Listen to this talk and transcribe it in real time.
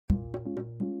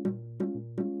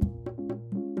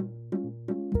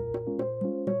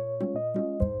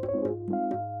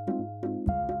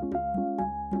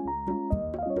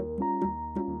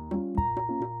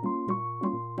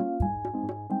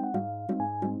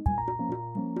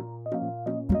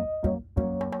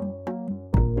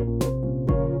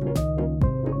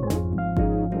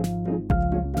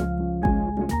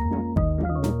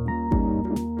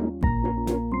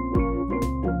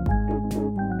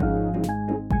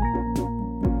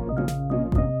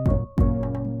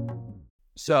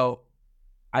So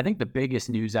I think the biggest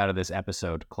news out of this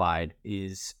episode, Clyde,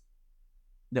 is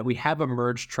that we have a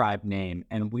merged tribe name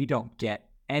and we don't get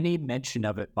any mention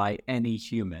of it by any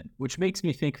human, which makes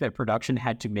me think that production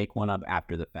had to make one up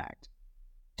after the fact.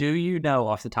 Do you know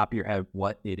off the top of your head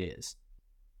what it is?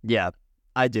 Yeah,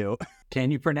 I do. Can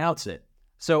you pronounce it?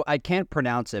 So I can't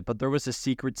pronounce it, but there was a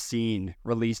secret scene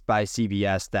released by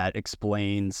CBS that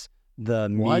explains the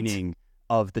meaning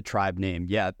of the tribe name.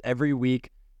 Yeah, every week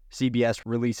CBS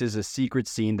releases a secret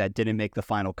scene that didn't make the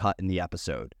final cut in the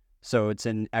episode. So it's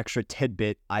an extra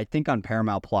tidbit, I think, on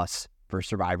Paramount Plus for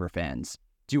Survivor fans.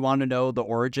 Do you want to know the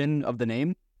origin of the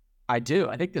name? I do.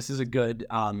 I think this is a good...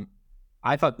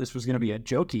 I thought this was going to be a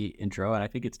jokey intro, and I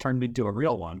think it's turned into a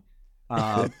real one.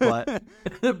 But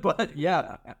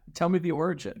yeah, tell me the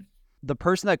origin. The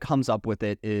person that comes up with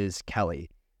it is Kelly.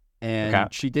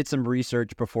 And she did some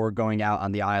research before going out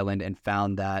on the island and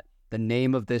found that the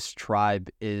name of this tribe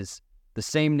is the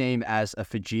same name as a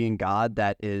Fijian god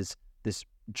that is this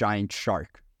giant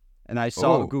shark. And I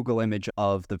saw a Google image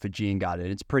of the Fijian god, and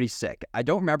it's pretty sick. I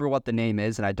don't remember what the name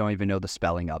is, and I don't even know the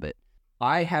spelling of it.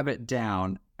 I have it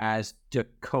down as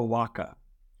Dakowaka.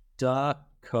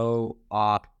 Dakowaka.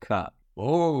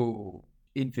 Oh.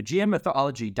 In Fijian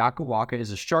mythology, Dakowaka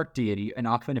is a shark deity and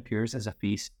often appears as a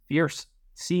fierce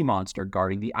sea monster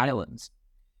guarding the islands.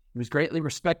 He was greatly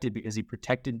respected because he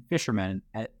protected fishermen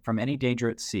from any danger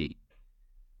at sea.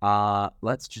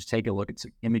 Let's just take a look at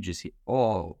some images here.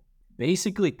 Oh,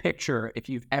 basically picture, if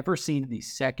you've ever seen the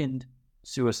second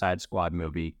Suicide Squad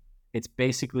movie, it's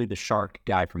basically the shark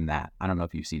guy from that. I don't know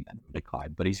if you've seen that movie,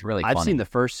 Clyde, but he's really funny. I've seen the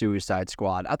first Suicide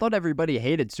Squad. I thought everybody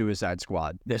hated Suicide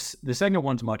Squad. The second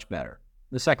one's much better.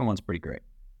 The second one's pretty great.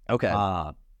 Okay.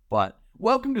 But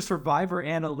welcome to Survivor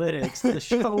Analytics, the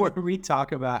show where we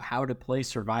talk about how to play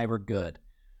Survivor good.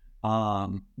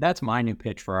 That's my new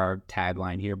pitch for our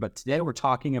tagline here. But today we're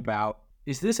talking about,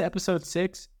 is this episode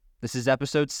 6? This is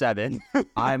episode 7.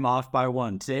 I'm off by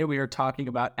 1. Today we are talking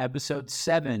about episode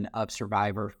 7 of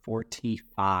Survivor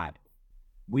 45.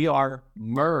 We are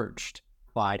merged.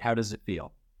 Clyde, how does it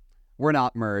feel? We're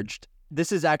not merged.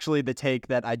 This is actually the take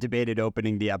that I debated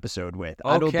opening the episode with.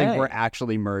 Okay. I don't think we're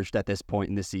actually merged at this point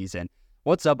in the season.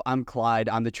 What's up? I'm Clyde.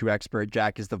 I'm the true expert.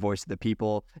 Jack is the voice of the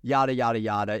people. Yada, yada,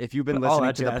 yada. If you've been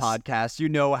listening to the podcast, you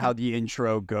know how the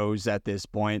intro goes at this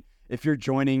point. If you're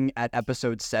joining at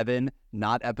episode 7,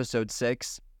 not episode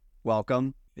 6,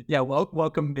 welcome. Yeah,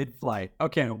 welcome mid-flight.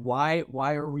 Okay, why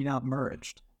are we not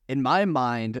merged? In my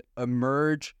mind, a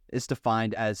merge is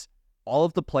defined as all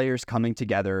of the players coming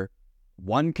together,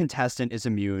 one contestant is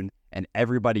immune, and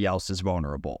everybody else is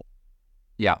vulnerable.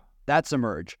 Yeah. That's a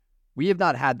merge. We have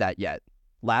not had that yet.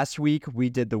 Last week, we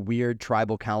did the weird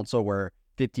tribal council where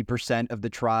 50% of the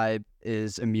tribe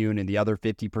is immune and the other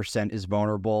 50% is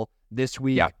vulnerable. This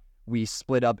week, we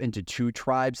split up into 2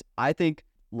 tribes. I think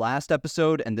last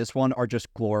episode and this one are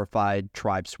just glorified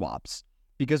tribe swaps.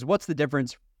 Because what's the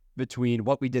difference between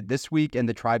what we did this week and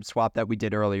the tribe swap that we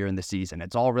did earlier in the season?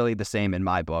 It's all really the same in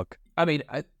my book. I mean,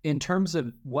 in terms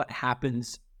of what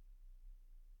happens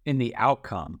in the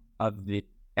outcome of the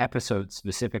episode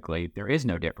specifically, there is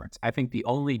no difference. I think the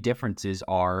only differences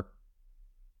are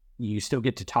you still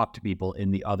get to talk to people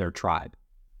in the other tribe,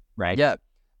 right? Yeah,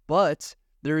 but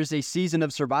there is a season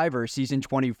of Survivor, season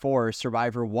 24,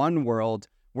 Survivor One World,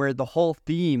 where the whole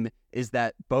theme is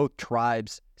that both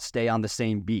tribes stay on the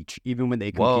same beach, even when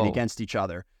they compete against each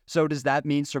other. So does that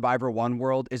mean Survivor One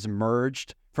World is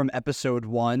merged from episode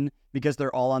 1 because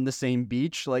they're all on the same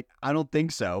beach? Like, I don't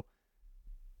think so.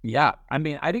 Yeah, I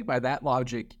mean, I think by that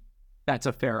logic, that's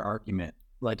a fair argument.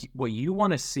 Like, what you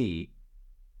want to see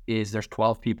is there's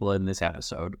 12 people in this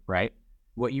episode, right?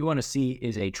 What you want to see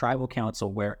is a tribal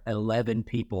council where 11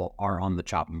 people are on the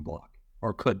chopping block,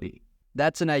 or could be.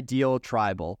 That's an ideal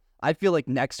tribal. I feel like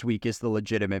next week is the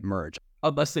legitimate merge.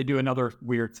 Unless they do another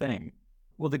weird thing.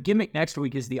 Well, the gimmick next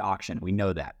week is the auction. We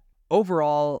know that.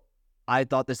 Overall, I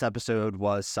thought this episode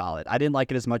was solid. I didn't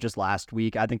like it as much as last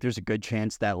week. I think there's a good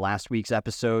chance that last week's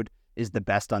episode is the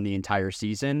best on the entire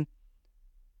season.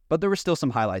 But there were still some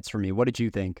highlights for me. What did you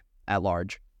think at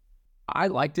large? I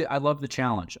liked it. I loved the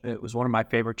challenge. It was one of my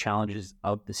favorite challenges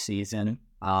of the season.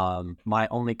 My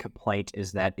only complaint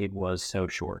is that it was so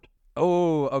short.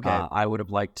 Oh, okay. I would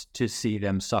have liked to see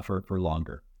them suffer for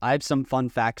longer. I have some fun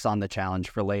facts on the challenge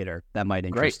for later that might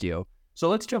interest you. So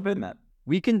let's jump in then.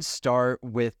 We can start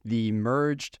with the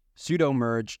merged,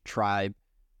 pseudo-merged tribe.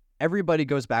 Everybody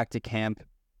goes back to camp.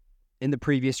 In the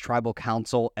previous tribal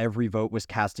council, every vote was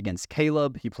cast against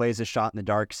Caleb. He plays a shot in the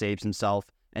dark, saves himself,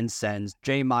 and sends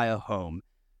J. Maya home.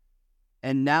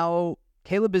 And now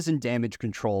Caleb is in damage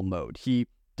control mode. He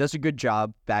does a good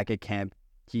job back at camp.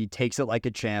 He takes it like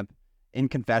a champ. In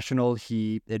confessional,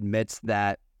 he admits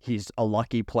that he's a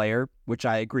lucky player, which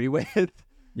I agree with.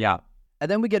 Yeah. And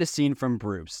then we get a scene from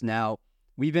Bruce. Now,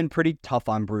 we've been pretty tough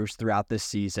on Bruce throughout this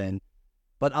season,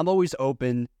 but I'm always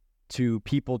open to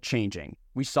people changing.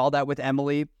 We saw that with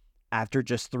Emily. After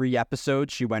just 3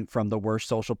 episodes, she went from the worst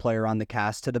social player on the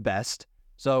cast to the best.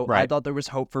 So I thought there was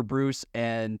hope for Bruce,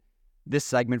 and this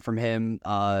segment from him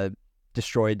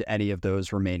destroyed any of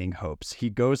those remaining hopes. He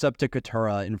goes up to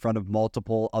Katurah in front of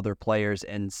multiple other players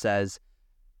and says,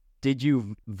 "Did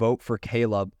you vote for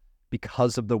Caleb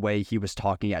because of the way he was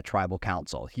talking at Tribal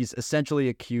Council?" He's essentially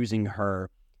accusing her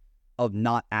of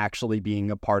not actually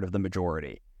being a part of the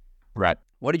majority. Right.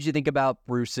 What did you think about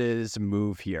Bruce's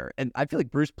move here? And I feel like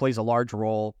Bruce plays a large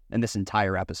role in this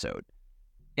entire episode.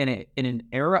 In an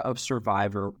era of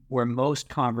Survivor where most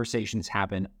conversations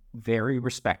happen very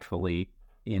respectfully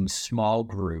in small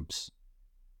groups,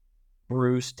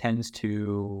 Bruce tends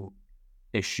to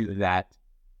issue that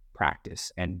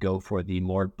practice and go for the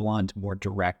more blunt, more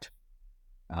direct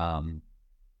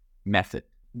method.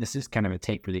 This is kind of a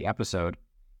take for the episode,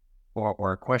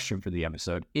 or a question for the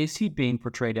episode. Is he being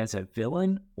portrayed as a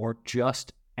villain or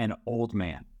just an old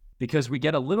man? Because we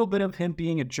get a little bit of him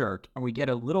being a jerk, and we get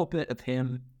a little bit of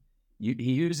him. He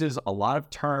uses a lot of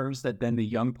terms that then the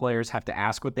young players have to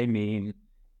ask what they mean.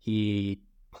 He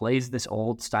plays this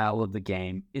old style of the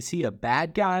game. Is he a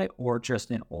bad guy or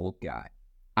just an old guy?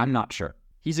 I'm not sure.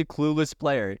 He's a clueless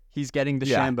player. He's getting the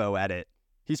Shambo edit.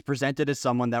 He's presented as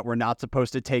someone that we're not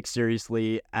supposed to take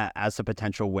seriously as a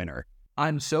potential winner.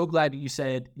 I'm so glad you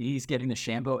said he's getting the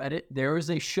Shambo edit. There is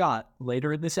a shot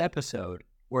later in this episode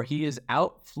where he is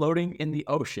out floating in the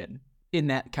ocean in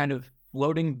that kind of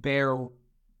floating bear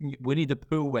Winnie the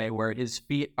Pooh way where his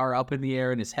feet are up in the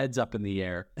air and his head's up in the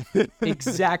air.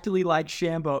 Exactly like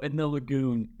Shambo in the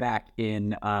lagoon back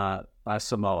in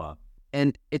Samoa.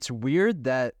 And it's weird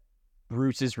that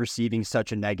Bruce is receiving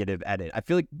such a negative edit. I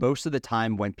feel like most of the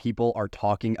time when people are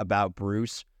talking about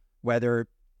Bruce, whether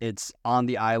it's on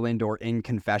the island or in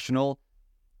confessional,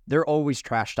 they're always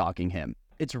trash talking him.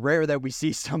 It's rare that we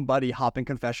see somebody hop in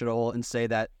confessional and say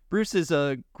that Bruce is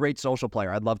a great social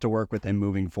player. I'd love to work with him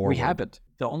moving forward. We haven't.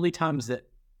 The only times that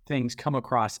things come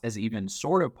across as even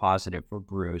sort of positive for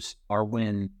Bruce are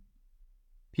when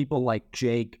people like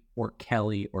Jake or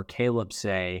Kelly or Caleb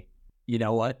say, you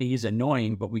know what, he's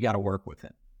annoying, but we got to work with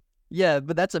him. Yeah,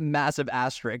 but that's a massive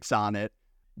asterisk on it.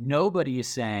 Nobody is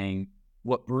saying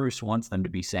what Bruce wants them to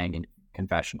be saying in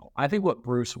confessional. I think what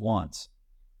Bruce wants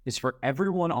is for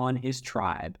everyone on his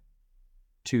tribe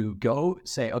to go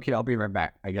say, okay, I'll be right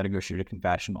back. I got to go shoot a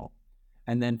confessional.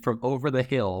 And then from over the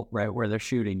hill, right where they're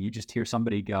shooting, you just hear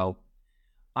somebody go,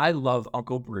 I love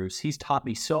Uncle Bruce. He's taught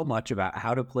me so much about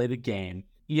how to play the game.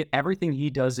 Everything he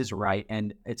does is right,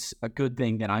 and it's a good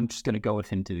thing that I'm just going to go with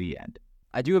him to the end.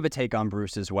 I do have a take on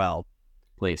Bruce as well.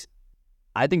 Please.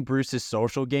 I think Bruce's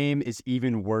social game is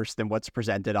even worse than what's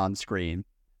presented on screen.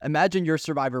 Imagine your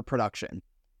Survivor production.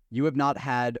 You have not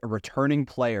had a returning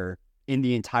player in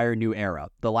the entire new era.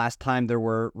 The last time there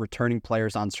were returning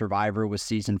players on Survivor was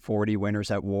season 40,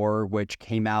 Winners at War, which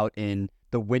came out in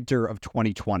the winter of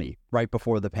 2020, right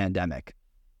before the pandemic.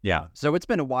 Yeah. So it's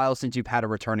been a while since you've had a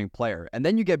returning player. And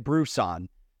then you get Bruce on.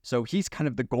 So he's kind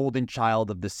of the golden child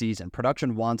of the season.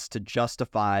 Production wants to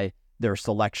justify their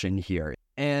selection here.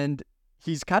 And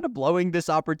he's kind of blowing this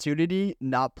opportunity,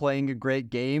 not playing a great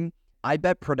game. I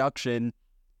bet production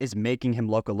is making him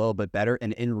look a little bit better.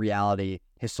 And in reality,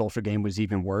 his social game was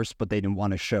even worse, but they didn't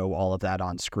want to show all of that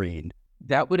on screen.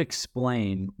 That would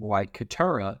explain why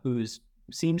Katurah, who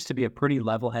seems to be a pretty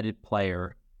level-headed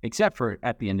player, except for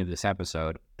at the end of this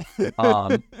episode.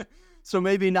 So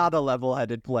maybe not a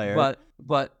level-headed player.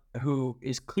 But who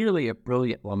is clearly a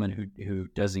brilliant woman who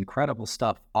does incredible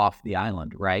stuff off the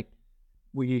island, right?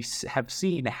 We have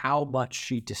seen how much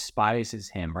she despises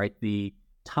him, right? The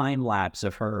time lapse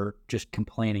of her just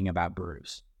complaining about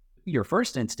Bruce. Your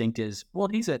first instinct is, well,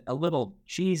 he's a little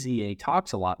cheesy and he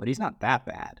talks a lot, but he's not that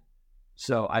bad.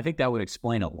 So I think that would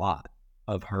explain a lot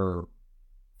of her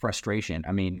frustration.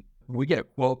 I mean, we get a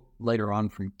quote later on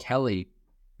from Kelly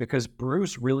because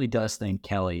Bruce really does think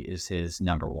Kelly is his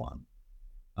number one.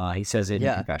 He says it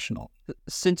in confessional.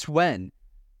 Since when?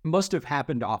 Must have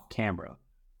happened off camera.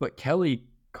 But Kelly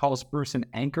calls Bruce an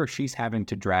anchor she's having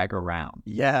to drag around.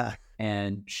 Yeah.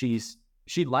 And she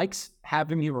likes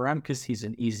having him around because he's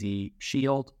an easy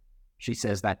shield. She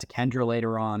says that to Kendra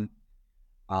later on.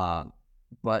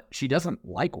 But she doesn't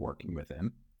like working with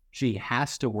him. She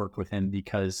has to work with him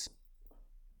because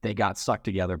they got stuck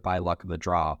together by luck of the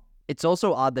draw. It's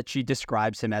also odd that she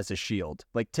describes him as a shield.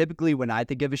 Like, typically when I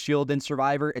think of a shield in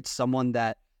Survivor, it's someone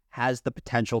that has the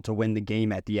potential to win the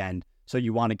game at the end. So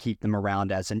you want to keep them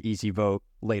around as an easy vote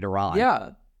later on.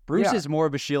 Yeah. Bruce is more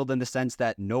of a shield in the sense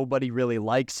that nobody really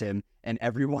likes him and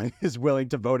everyone is willing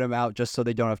to vote him out just so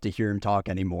they don't have to hear him talk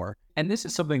anymore. And this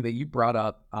is something that you brought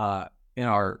up in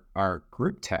our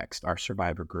group text, our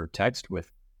Survivor group text with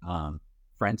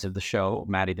friends of the show,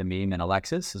 Maddie the Meme and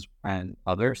Alexis and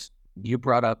others. You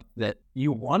brought up that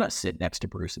you want to sit next to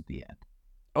Bruce at the end.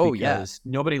 Oh, because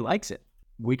nobody likes it.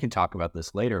 We can talk about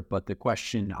this later, but the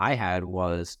question I had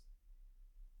was,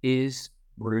 is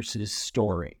Bruce's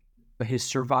story, his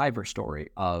Survivor story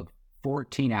of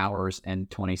 14 hours and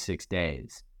 26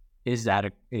 days, is that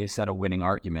a winning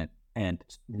argument? And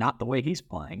not the way he's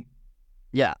playing.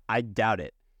 Yeah, I doubt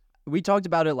it. We talked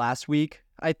about it last week,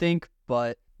 I think,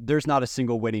 but there's not a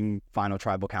single winning final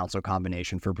tribal council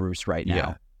combination for Bruce right now.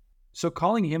 Yeah. So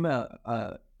calling him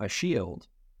a shield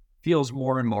feels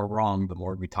more and more wrong the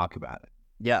more we talk about it.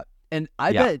 Yeah. And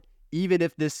I bet even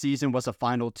if this season was a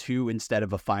final 2 instead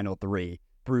of a final 3,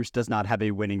 Bruce does not have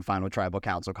a winning final tribal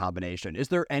council combination. Is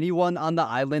there anyone on the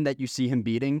island that you see him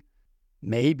beating?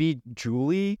 Maybe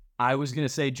Julie? I was going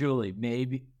to say Julie,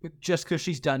 maybe just because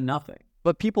she's done nothing.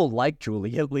 But people like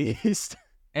Julie at least.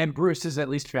 And Bruce has at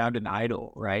least found an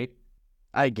idol, right?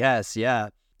 I guess, yeah.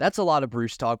 That's a lot of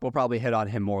Bruce talk. We'll probably hit on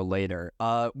him more later.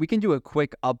 We can do a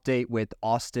quick update with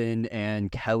Austin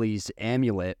and Kelly's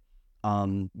amulet.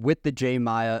 With the J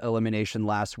Maya elimination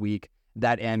last week,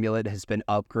 that amulet has been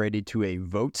upgraded to a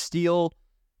vote steal.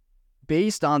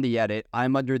 Based on the edit,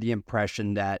 I'm under the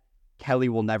impression that Kelly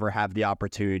will never have the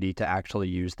opportunity to actually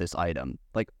use this item.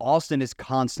 Like, Austin is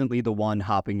constantly the one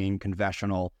hopping in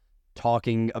confessional,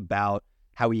 talking about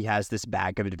how he has this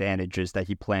bag of advantages that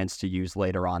he plans to use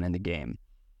later on in the game.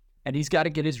 And he's got to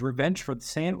get his revenge for the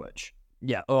sandwich.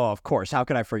 Yeah, oh, of course. How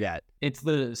could I forget? It's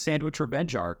the sandwich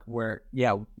revenge arc where,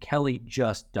 Kelly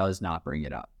just does not bring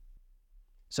it up.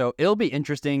 So it'll be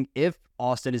interesting if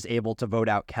Austin is able to vote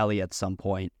out Kelly at some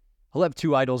point. He'll have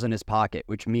 2 idols in his pocket,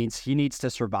 which means he needs to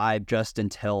survive just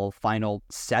until final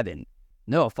 7.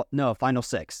 No, final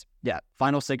 6. Yeah,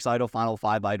 final 6 idol, final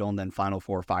 5 idol, and then final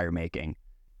 4 fire making.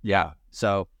 Yeah.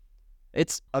 So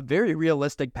it's a very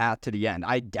realistic path to the end.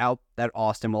 I doubt that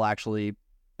Austin will actually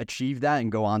achieve that and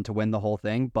go on to win the whole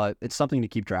thing, but it's something to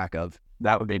keep track of.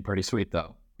 That would be pretty sweet,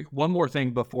 though. One more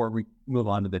thing before we move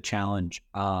on to the challenge.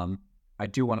 I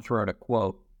do want to throw out a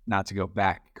quote, not to go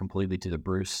back completely to the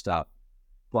Bruce stuff,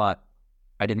 but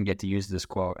I didn't get to use this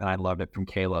quote, and I loved it from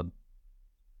Caleb.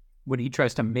 When he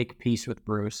tries to make peace with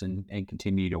Bruce and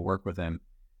continue to work with him,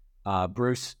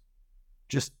 Bruce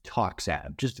just talks at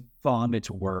him, just vomits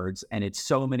words, and it's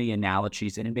so many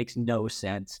analogies, and it makes no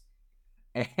sense.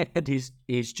 And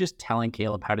he's just telling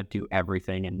Caleb how to do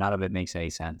everything, and none of it makes any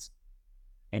sense.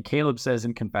 And Caleb says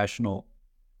in confessional,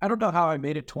 I don't know how I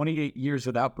made it 28 years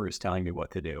without Bruce telling me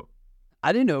what to do.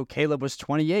 I didn't know Caleb was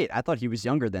 28. I thought he was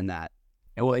younger than that.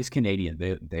 Well, he's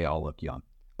Canadian. They all look young.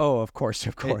 Oh, of course.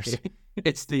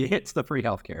 It's the free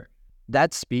healthcare.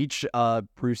 That speech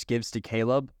Bruce gives to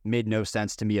Caleb made no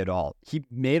sense to me at all. He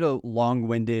made a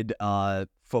long-winded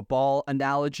football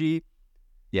analogy.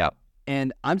 Yeah.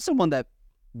 And I'm someone that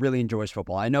really enjoys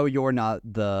football. I know you're not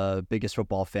the biggest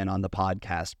football fan on the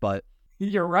podcast, but...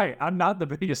 You're right. I'm not the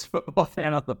biggest football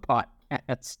fan on the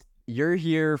podcast. You're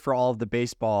here for all of the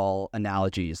baseball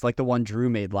analogies, like the one Drew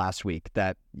made last week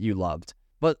that you loved.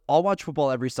 But I'll watch football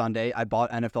every Sunday. I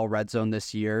bought NFL Red Zone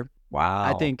this year. Wow.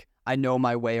 I think I know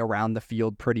my way around the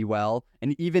field pretty well.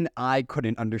 And even I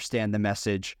couldn't understand the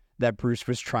message that Bruce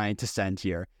was trying to send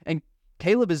here. And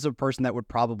Caleb is a person that would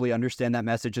probably understand that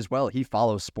message as well. He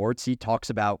follows sports. He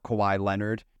talks about Kawhi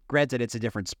Leonard. Granted, it's a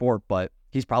different sport, but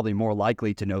he's probably more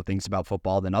likely to know things about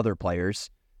football than other players.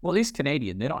 Well, he's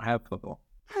Canadian. They don't have football.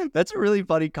 That's a really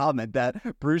funny comment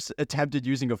that Bruce attempted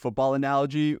using a football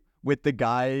analogy with the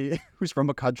guy who's from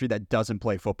a country that doesn't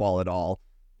play football at all.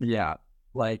 Yeah.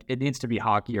 Like, it needs to be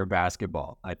hockey or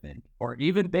basketball, I think. Or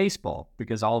even baseball,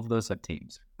 because all of those have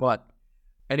teams. But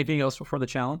anything else before the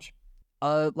challenge?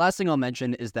 Last thing I'll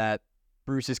mention is that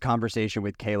Bruce's conversation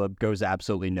with Caleb goes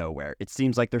absolutely nowhere. It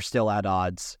seems like they're still at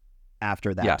odds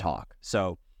after that talk.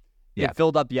 So it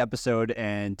filled up the episode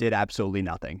and did absolutely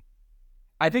nothing.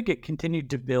 I think it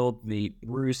continued to build the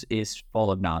Bruce is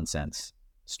full of nonsense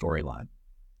storyline.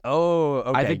 Oh,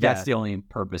 okay. I think that's the only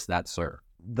purpose that served.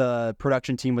 The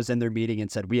production team was in their meeting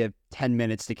and said, we have 10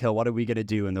 minutes to kill. What are we going to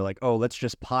do? And they're like, oh, let's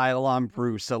just pile on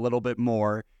Bruce a little bit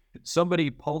more. Somebody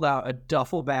pulled out a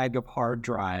duffel bag of hard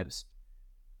drives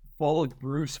full of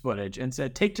Bruce footage and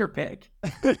said, take your pick.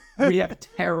 We have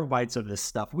terabytes of this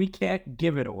stuff. We can't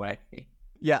give it away.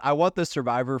 Yeah, I want the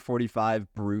Survivor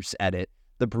 45 Bruce edit,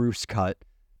 the Bruce cut.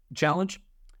 Challenge?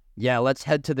 Yeah, let's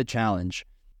head to the challenge.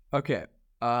 Okay.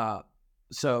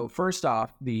 So first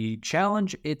off, the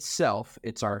challenge itself,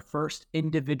 it's our first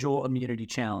individual immunity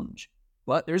challenge.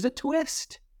 But there's a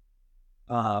twist.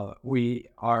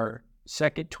 Our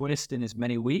second twist in as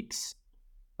many weeks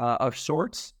of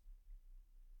sorts.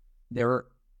 There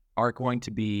are going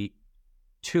to be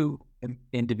 2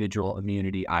 individual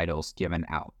immunity idols given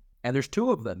out. And there's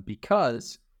 2 of them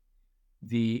because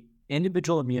the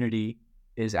individual immunity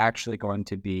is actually going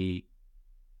to be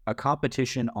a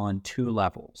competition on 2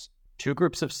 levels. 2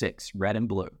 groups of 6, red and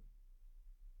blue.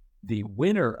 The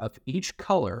winner of each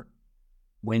color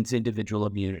wins individual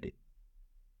immunity.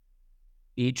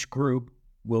 Each group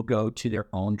will go to their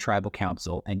own tribal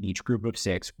council, and each group of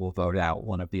 6 will vote out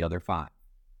one of the other 5.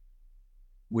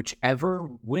 Whichever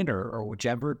winner or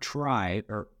whichever tribe,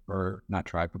 or not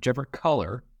tribe, whichever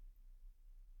color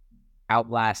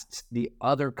outlasts the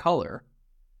other color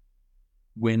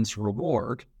wins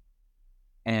reward,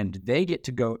 and they get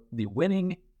to go, the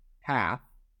winning half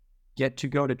get to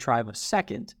go to tribe of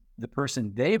second. The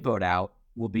person they vote out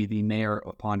will be the mayor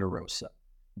of Ponderosa.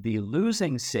 The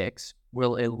losing 6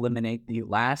 will eliminate the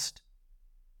last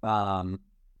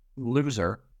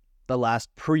loser. The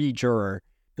last pre-juror.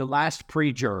 The last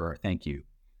pre-juror, thank you.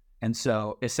 And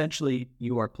so essentially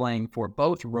you are playing for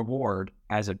both reward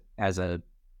as a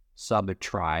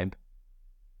sub-tribe,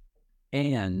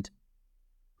 and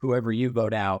whoever you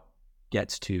vote out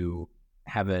gets to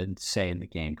have a say in the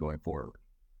game going forward.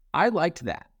 I liked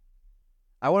that.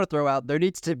 I want to throw out, there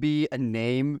needs to be a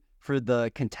name for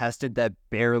the contestant that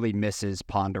barely misses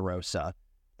Ponderosa.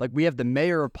 Like, we have the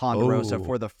mayor of Ponderosa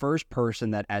for the first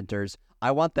person that enters.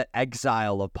 I want the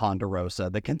exile of Ponderosa,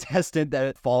 the contestant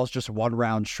that falls just 1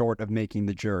 round short of making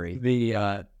the jury.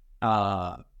 Because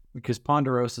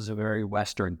Ponderosa is a very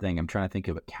Western thing. I'm trying to think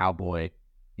of a cowboy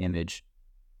image.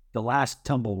 The last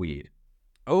tumbleweed.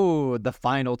 Oh, the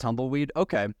final tumbleweed.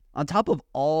 Okay. On top of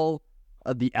all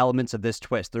of the elements of this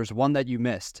twist, there's one that you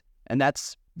missed, and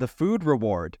that's the food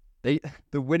reward. The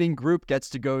winning group gets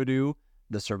to go to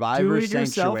the Survivor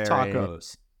Sanctuary,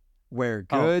 tacos, where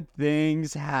good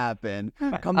things happen.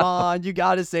 Come on, you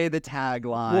got to say the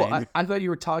tagline. Well, I thought you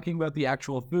were talking about the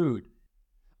actual food.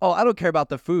 Oh, I don't care about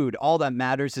the food. All that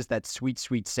matters is that sweet,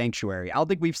 sweet sanctuary. I don't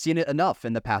think we've seen it enough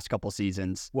in the past couple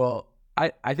seasons. Well,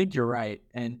 I think you're right.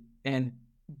 And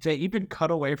they even cut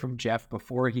away from Jeff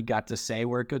before he got to say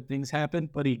where good things happen,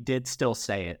 but he did still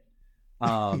say it.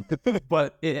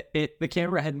 But the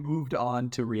camera had moved on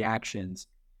to reactions.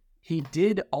 He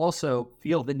did also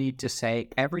feel the need to say,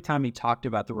 every time he talked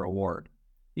about the reward,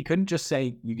 he couldn't just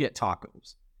say, you get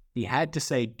tacos. He had to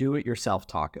say, do-it-yourself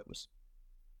tacos.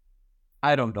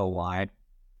 I don't know why.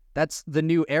 That's the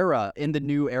new era. In the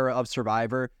new era of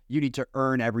Survivor, you need to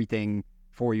earn everything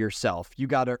for yourself. You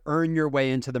got to earn your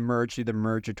way into the merge through the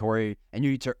mergatory, and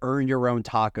you need to earn your own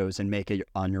tacos and make it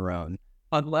on your own.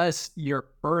 Unless you're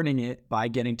earning it by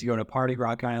getting to go to Party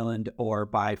Rock Island, or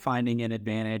by finding an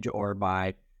advantage, or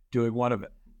by doing one of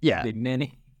the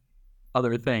many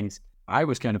other things. I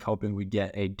was kind of hoping we'd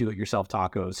get a do-it-yourself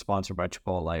tacos sponsored by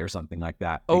Chipotle or something like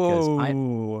that.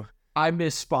 Because I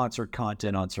miss sponsored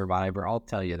content on Survivor, I'll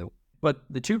tell you. But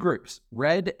the 2 groups,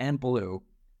 red and blue.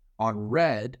 On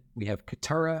red, we have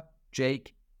Katura,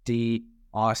 Jake, Dee,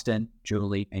 Austin,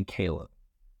 Julie, and Caleb.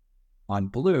 On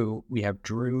blue, we have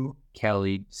Drew,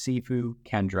 Kelly, Sifu,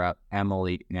 Kendra,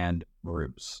 Emily, and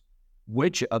Bruce.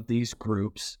 Which of these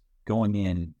groups going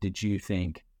in did you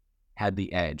think had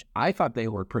the edge? I thought they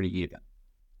were pretty even.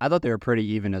 I thought they were pretty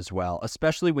even as well,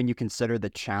 especially when you consider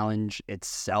the challenge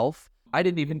itself. I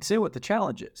didn't even say what the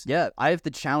challenge is. Yeah, I have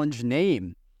the challenge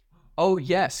name. Oh,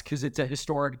 yes, because it's a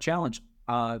historic challenge.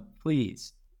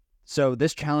 Please. So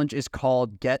this challenge is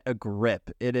called Get a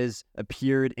Grip. It has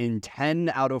appeared in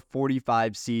 10 out of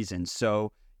 45 seasons.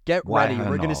 So get ready.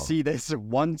 We're going to see this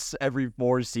once every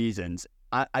 4 seasons.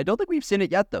 I don't think we've seen it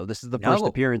yet, though. This is the first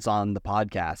appearance on the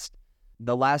podcast.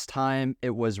 The last time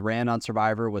it was ran on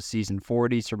Survivor was season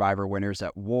 40, Survivor Winners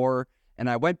at War. And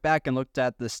I went back and looked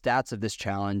at the stats of this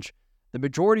challenge. The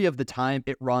majority of the time,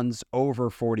 it runs over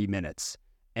 40 minutes.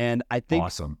 And I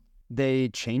think they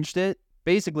changed it.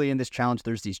 Basically, in this challenge,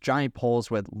 there's these giant poles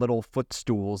with little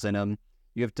footstools in them.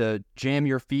 You have to jam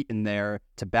your feet in there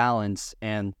to balance,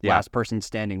 and last person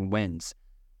standing wins.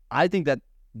 I think that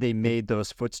they made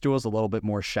those footstools a little bit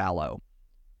more shallow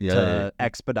to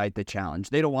expedite the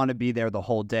challenge. They don't want to be there the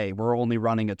whole day. We're only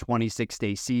running a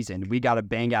 26-day season. We got to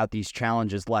bang out these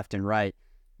challenges left and right.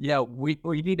 Yeah, we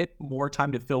needed more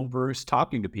time to film Bruce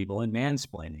talking to people and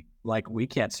mansplaining. Like, we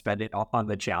can't spend it all on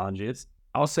the challenges.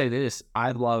 I'll say this,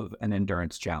 I love an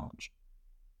endurance challenge.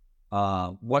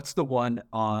 What's the one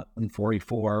on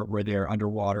 44 where they're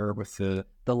underwater with the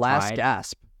last tide?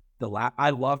 gasp? I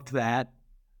loved that.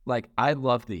 Like, I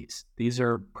love these. These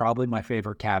are probably my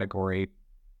favorite category.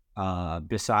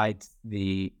 Besides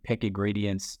the pick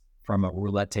ingredients from a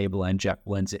roulette table and Jeff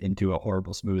blends it into a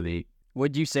horrible smoothie.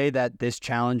 Would you say that this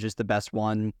challenge is the best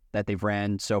one that they've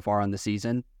ran so far on the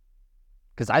season?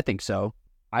 Because I think so.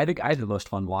 I think I had the most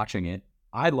fun watching it.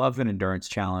 I love an endurance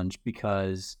challenge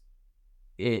because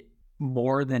it,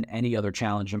 more than any other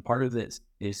challenge, and part of this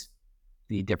is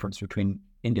the difference between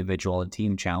individual and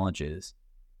team challenges,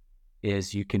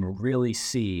 is you can really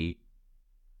see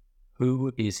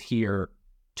who is here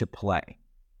to play,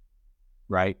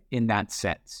 right? In that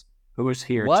sense. Who is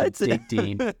here to dig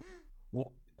deep?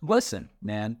 Well, listen,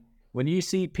 man, when you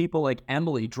see people like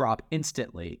Emily drop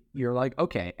instantly, you're like,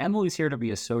 okay, Emily's here to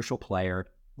be a social player,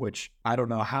 which I don't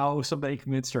know how somebody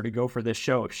convinced her to go for this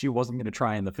show if she wasn't going to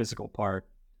try in the physical part.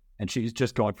 And she's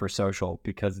just going for social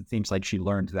because it seems like she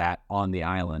learned that on the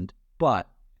island. But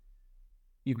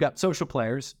you've got social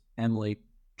players, Emily,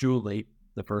 Julie,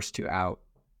 the first two out.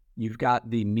 You've got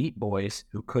the meat boys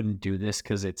who couldn't do this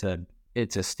because it's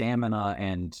a stamina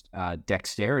and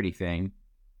dexterity thing.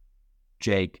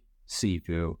 Jake,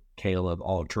 Sifu, Caleb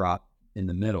all drop in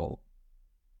the middle.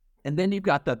 And then you've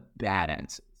got the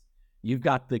badasses. You've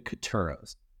got the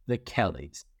Katuros, the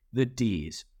Kellys, the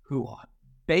Ds, who are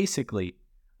basically,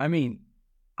 I mean,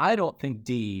 I don't think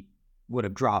D would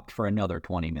have dropped for another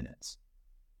 20 minutes.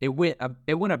 It went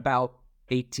about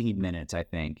 18 minutes, I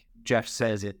think. Jeff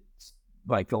says it's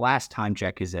like the last time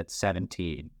check is at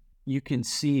 17. You can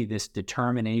see this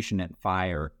determination and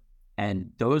fire, and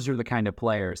those are the kind of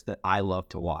players that I love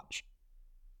to watch.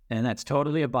 And that's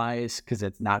totally a bias because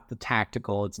it's not the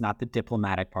tactical, it's not the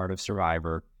diplomatic part of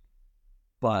Survivor,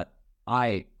 but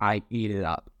I eat it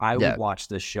up. I would watch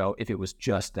this show if it was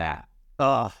just that.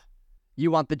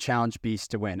 You want the Challenge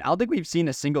Beast to win. I don't think we've seen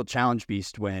a single Challenge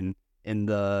Beast win in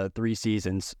the 3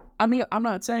 seasons. I mean, I'm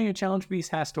not saying a Challenge Beast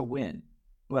has to win,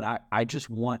 but I just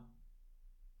want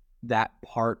that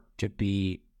part to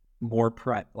be more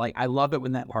like, I love it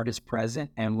when that part is present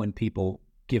and when people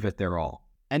give it their all.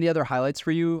 Any other highlights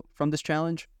for you from this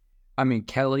challenge? I mean,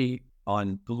 Kelly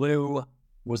on Blue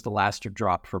was the last to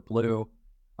drop for Blue,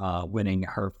 winning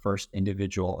her first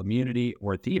individual immunity,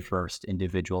 or the first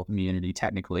individual immunity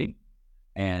technically.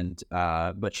 And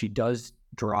but she does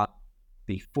drop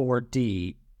before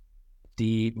D.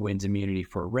 D wins immunity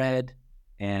for Red,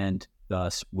 and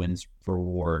thus wins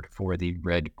reward for the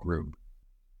Red group.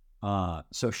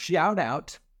 So shout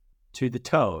out to the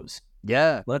Toes.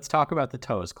 Yeah. Let's talk about the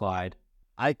Toes, Clyde.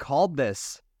 I called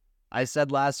this. I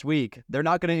said last week, they're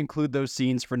not going to include those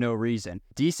scenes for no reason.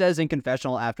 Dee says in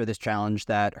confessional after this challenge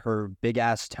that her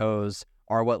big-ass toes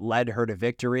are what led her to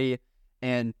victory.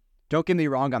 And don't get me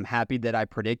wrong, I'm happy that I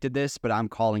predicted this, but I'm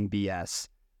calling BS.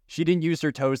 She didn't use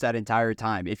her toes that entire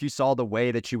time. If you saw the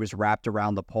way that she was wrapped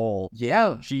around the pole,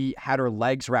 she had her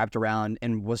legs wrapped around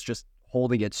and was just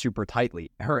holding it super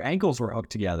tightly. Her ankles were hooked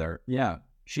together. Yeah.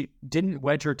 She didn't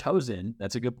wedge her toes in.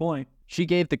 That's a good point. She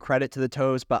gave the credit to the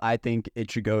toes, but I think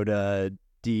it should go to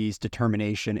Dee's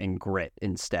determination and grit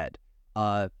instead.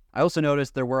 I also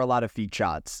noticed there were a lot of feet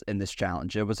shots in this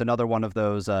challenge. It was another one of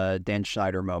those Dan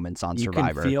Schneider moments on Survivor.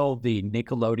 You can feel the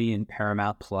Nickelodeon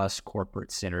Paramount Plus corporate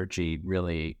synergy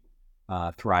really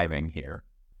thriving here.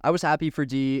 I was happy for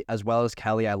Dee as well as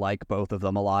Kelly. I like both of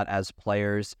them a lot as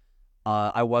players.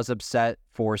 I was upset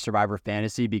for Survivor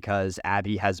Fantasy because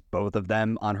Abby has both of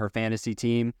them on her fantasy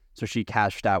team, so she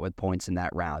cashed out with points in that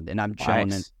round. And I'm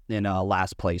chilling in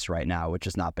last place right now, which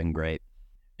has not been great.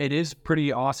 It is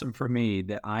pretty awesome for me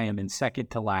that I am in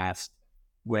second to last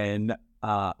when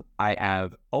I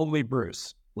have only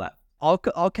Bruce left. I'll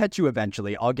catch you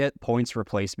eventually. I'll get points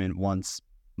replacement once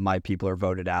my people are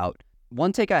voted out.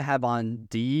 One take I have on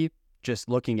D, just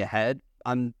looking ahead,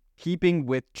 I'm keeping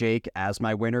with Jake as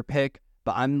my winner pick,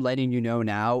 but I'm letting you know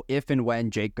now, if and when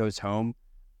Jake goes home,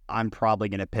 I'm probably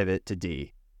going to pivot to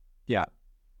D. Yeah,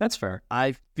 that's fair.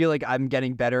 I feel like I'm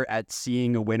getting better at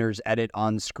seeing a winner's edit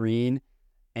on screen.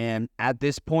 And at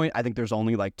this point, I think there's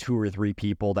only like 2 or 3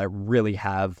 people that really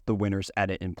have the winner's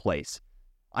edit in place.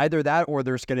 Either that or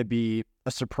there's going to be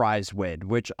a surprise win,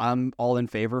 which I'm all in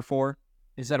favor for.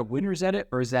 Is that a winner's edit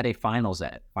or is that a finals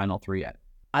edit? Final 3 edit?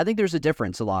 I think there's a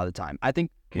difference a lot of the time. I think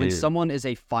when someone is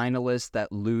a finalist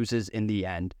that loses in the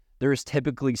end, there is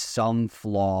typically some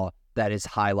flaw that is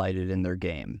highlighted in their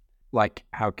game. Like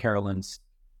how Carolyn's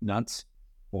nuts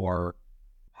or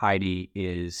Heidi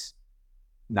is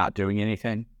not doing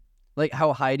anything. Like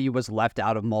how Heidi was left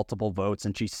out of multiple votes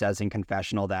and she says in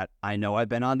confessional that, I know I've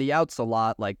been on the outs a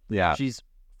lot. Like she's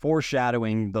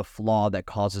foreshadowing the flaw that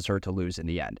causes her to lose in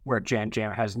the end. Where Jam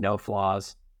Jam has no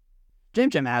flaws. Jam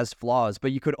Jam has flaws,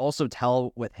 but you could also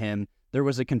tell with him, there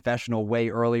was a confessional way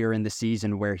earlier in the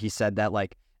season where he said that,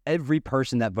 like, every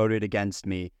person that voted against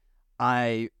me,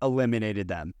 I eliminated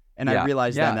them. And I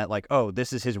realized then that, like, oh,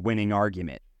 this is his winning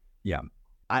argument. Yeah.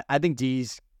 I think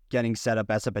Dee's getting set up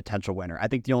as a potential winner. I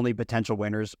think the only potential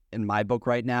winners in my book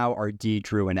right now are Dee,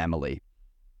 Drew, and Emily.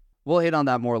 We'll hit on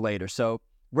that more later. So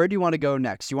where do you want to go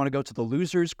next? You want to go to the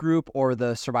losers group or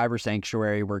the Survivor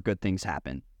Sanctuary where good things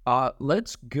happen?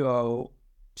 Let's go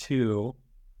to...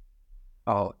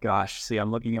 Oh, gosh. See,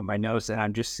 I'm looking at my notes and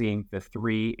I'm just seeing the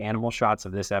 3 animal shots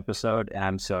of this episode, and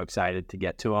I'm so excited to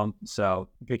get to them. So,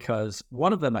 because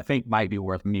one of them I think might be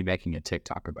worth me making a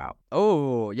TikTok about.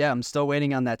 Oh, yeah. I'm still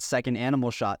waiting on that second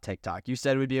animal shot TikTok. You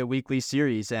said it would be a weekly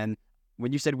series, and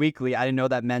when you said weekly, I didn't know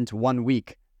that meant 1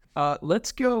 week.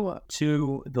 Let's go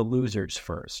to the losers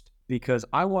first, because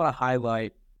I want to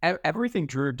highlight everything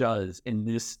Drew does in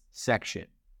this section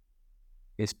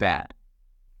is bad,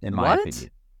 in my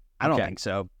opinion. I don't think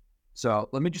so. So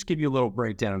let me just give you a little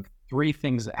breakdown of 3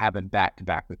 things that happen back to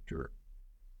back with Drew.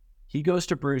 He goes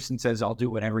to Bruce and says, I'll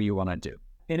do whatever you want to do.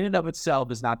 In and of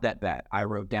itself is not that bad. I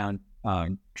wrote down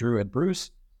Drew and Bruce,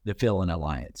 the villain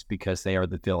alliance, because they are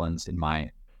the villains in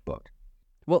my book.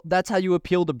 Well, that's how you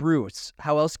appeal to Bruce.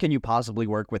 How else can you possibly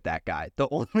work with that guy? The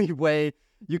only way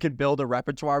you can build a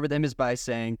repertoire with him is by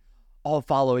saying, I'll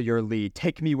follow your lead.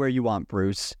 Take me where you want,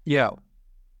 Bruce. Yeah.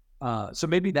 So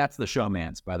maybe that's the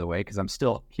showman's, by the way, because I'm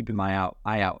still keeping my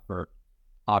eye out for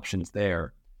options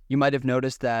there. You might have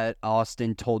noticed that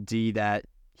Austin told Dee that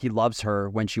he loves her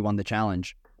when she won the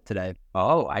challenge today.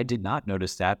 Oh, I did not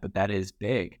notice that, but that is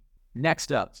big.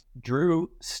 Next up,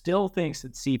 Drew still thinks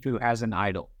that Sifu has an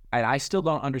idol, and I still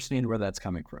don't understand where that's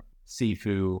coming from.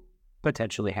 Sifu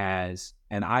potentially has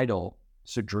an idol,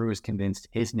 so Drew is convinced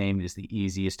his name is the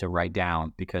easiest to write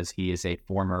down because he is a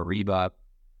former Reba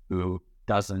who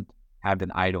doesn't have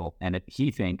an idol, and he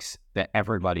thinks that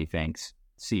everybody thinks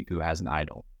Sifu has an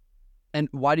idol. And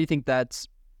why do you think that's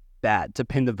bad to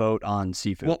pin the vote on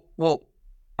Sifu? Well,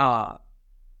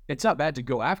 it's not bad to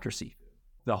go after Sifu.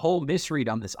 The whole misread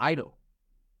on this idol,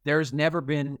 there's never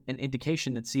been an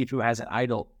indication that Sifu has an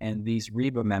idol, and these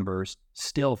Reba members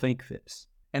still think this.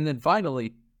 And then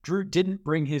finally, Drew didn't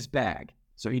bring his bag,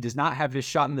 so he does not have his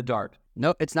shot in the dark.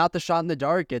 No, it's not the shot in the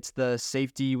dark. It's the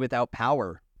safety without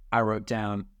power. I wrote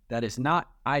down, that is not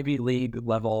Ivy League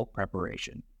level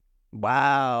preparation.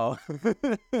 Wow.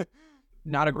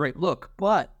 Not a great look,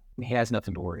 but he has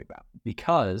nothing to worry about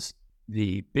because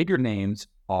the bigger names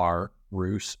are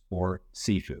Bruce or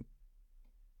Sifu.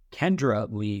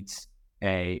 Kendra leads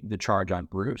the charge on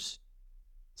Bruce,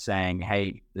 saying,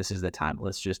 hey, this is the time.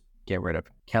 Let's just get rid of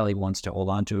him. Kelly wants to hold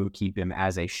on to, keep him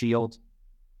as a shield,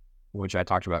 which I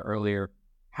talked about earlier.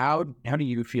 How do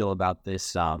you feel about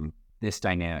this this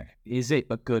dynamic? Is it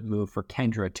a good move for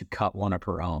Kendra to cut one of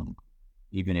her own,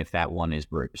 even if that one is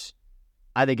Bruce?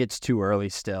 I think it's too early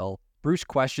still. Bruce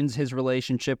questions his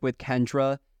relationship with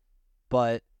Kendra,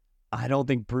 but I don't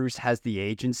think Bruce has the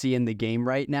agency in the game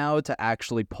right now to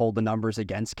actually pull the numbers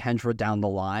against Kendra down the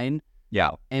line.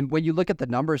 Yeah. And when you look at the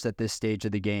numbers at this stage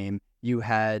of the game, you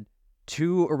had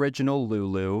 2 original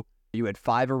Lulu, you had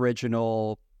 5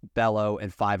 original Bello,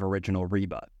 and 5 original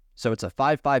Reba. So it's a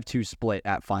 5-5-2 split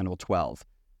at Final 12.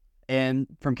 And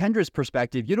from Kendra's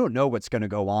perspective, you don't know what's going to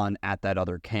go on at that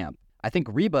other camp. I think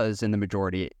Reba is in the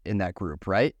majority in that group,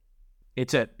 right?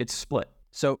 It's split.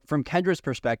 So from Kendra's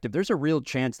perspective, there's a real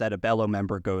chance that a Bello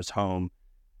member goes home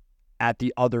at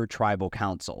the other tribal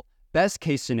council. Best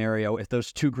case scenario, if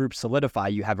those 2 groups solidify,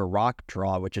 you have a rock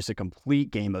draw, which is a complete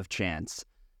game of chance.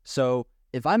 So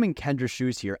if I'm in Kendra's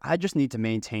shoes here, I just need to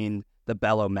maintain the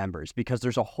Bello members because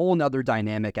there's a whole nother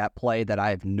dynamic at play that I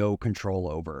have no control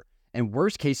over. And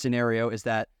worst case scenario is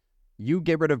that you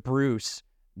get rid of Bruce,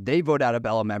 they vote out a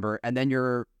Bello member, and then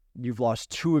you've lost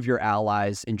 2 of your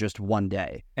allies in just one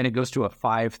day. And it goes to a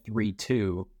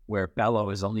 5-3-2 where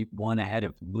Bello is only 1 ahead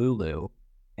of Lulu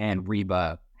and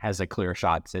Reba has a clear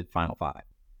shot at Final 5.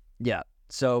 Yeah.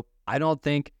 So I don't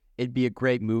think it'd be a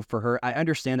great move for her. I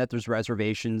understand that there's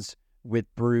reservations with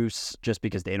Bruce just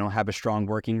because they don't have a strong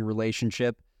working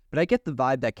relationship, but I get the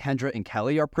vibe that Kendra and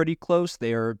Kelly are pretty close.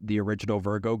 They are the original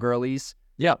Virgo girlies.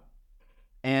 Yeah.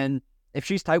 And if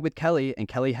she's tight with Kelly and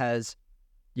Kelly has,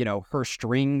 her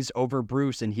strings over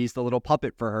Bruce and he's the little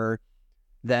puppet for her,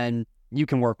 then you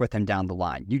can work with him down the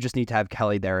line. You just need to have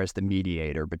Kelly there as the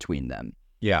mediator between them.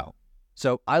 Yeah.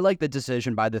 So I like the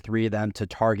decision by the 3 of them to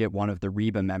target one of the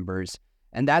Reba members.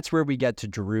 And that's where we get to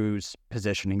Drew's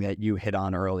positioning that you hit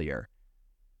on earlier.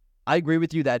 I agree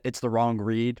with you that it's the wrong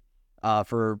read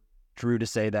for Drew to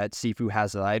say that Sifu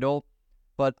has an idol,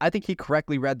 but I think he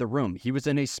correctly read the room. He was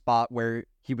in a spot where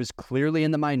he was clearly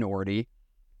in the minority.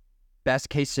 Best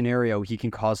case scenario, he can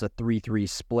cause a 3-3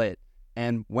 split.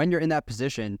 And when you're in that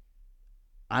position,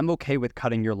 I'm okay with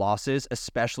cutting your losses,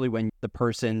 especially when the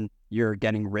person you're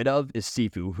getting rid of is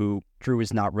Sifu, who Drew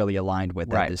is not really aligned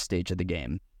with at this stage of the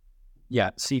game.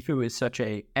 Yeah, Sifu is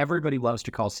everybody loves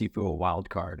to call Sifu a wild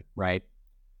card, right?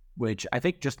 Which I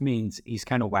think just means he's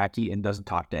kind of wacky and doesn't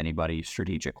talk to anybody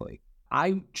strategically.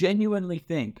 I genuinely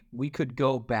think we could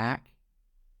go back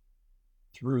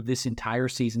through this entire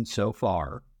season so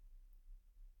far,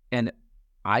 and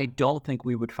I don't think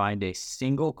we would find a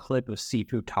single clip of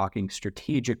Sifu talking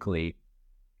strategically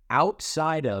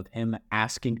outside of him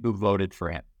asking who voted for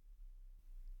him.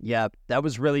 Yeah, that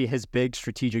was really his big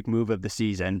strategic move of the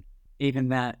season. Even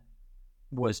that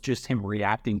was just him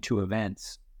reacting to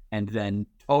events and then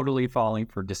totally falling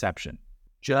for deception.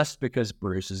 Just because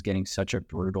Bruce is getting such a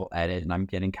brutal edit and I'm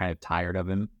getting kind of tired of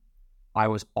him, I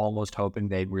was almost hoping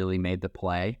they'd really made the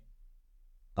play.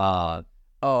 I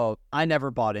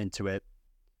never bought into it.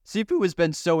 Sifu has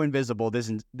been so invisible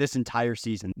this entire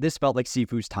season. This felt like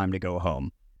Sifu's time to go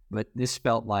home. But this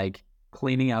felt like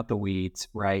cleaning out the weeds,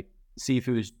 right?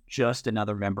 Sifu is just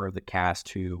another member of the cast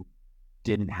who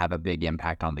didn't have a big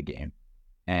impact on the game.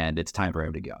 And it's time for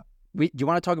him to go. Do you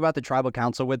want to talk about the tribal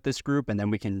council with this group, and then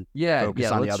we can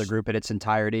focus on the other group in its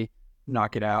entirety?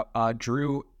 Knock it out.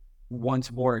 Drew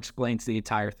once more explains the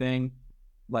entire thing.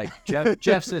 Like,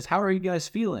 Jeff says, how are you guys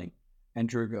feeling? And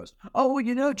Drew goes, oh,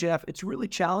 well, Jeff, it's really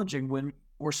challenging when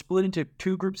we're split into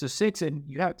 2 groups of 6 and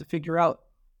you have to figure out,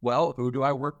 well, who do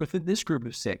I work with in this group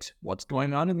of 6? What's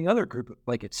going on in the other group?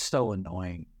 Like, it's so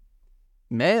annoying.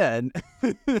 Man.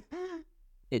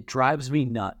 It drives me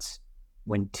nuts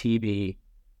when TV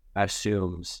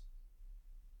assumes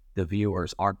the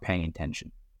viewers aren't paying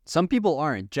attention. Some people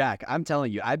aren't. Jack, I'm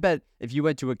telling you, I bet if you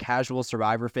went to a casual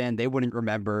Survivor fan, they wouldn't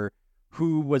remember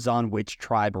who was on which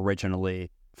tribe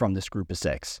originally from this group of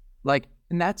 6.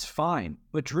 And that's fine.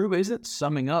 But Drew isn't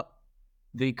summing up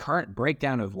the current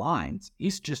breakdown of lines.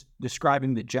 He's just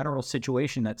describing the general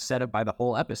situation that's set up by the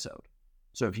whole episode.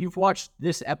 So if you've watched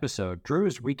this episode, Drew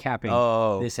is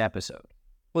recapping this episode.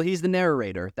 Well, he's the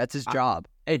narrator. That's his job.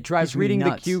 It drives me reading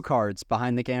nuts. The cue cards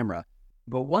behind the camera.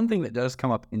 But one thing that does come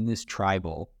up in this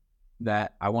tribal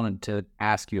that I wanted to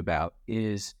ask you about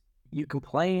is you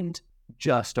complained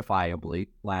justifiably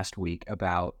last week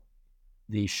about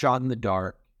the shot in the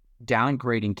dark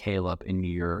downgrading Caleb in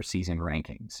your season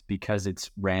rankings because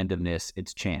it's randomness,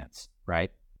 it's chance, right?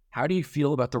 How do you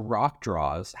feel about the rock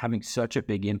draws having such a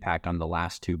big impact on the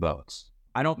last 2 votes?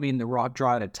 I don't mean the rock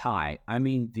draw at a tie. I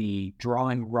mean the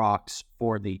drawing rocks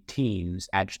for the teams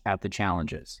at the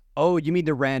challenges. Oh, you mean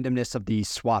the randomness of the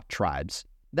swap tribes.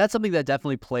 That's something that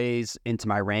definitely plays into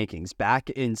my rankings. Back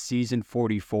in season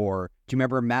 44, do you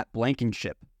remember Matt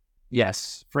Blankenship?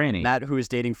 Yes, Franny. Matt, who is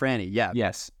dating Franny, yeah.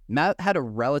 Yes. Matt had a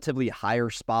relatively higher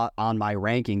spot on my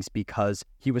rankings because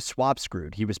he was swap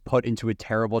screwed. He was put into a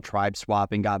terrible tribe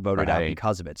swap and got voted out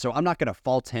because of it. So I'm not going to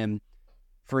fault him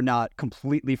for not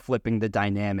completely flipping the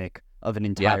dynamic of an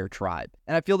entire tribe.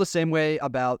 And I feel the same way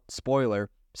about, spoiler,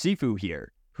 Sifu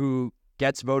here, who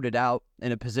gets voted out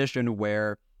in a position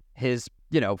where his,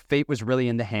 fate was really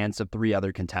in the hands of 3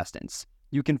 other contestants.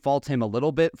 You can fault him a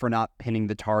little bit for not pinning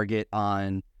the target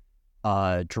on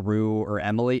Drew or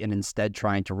Emily and instead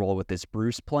trying to roll with this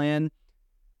Bruce plan.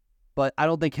 But I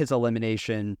don't think his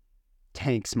elimination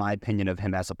tanks my opinion of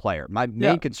him as a player. My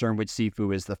main concern with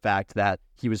Sifu is the fact that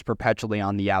he was perpetually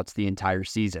on the outs the entire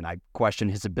season. I question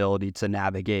his ability to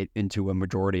navigate into a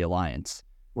majority alliance.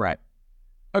 Right.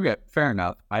 Okay, fair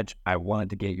enough. I wanted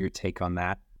to get your take on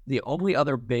that. The only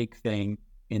other big thing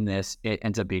in this, it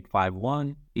ends up being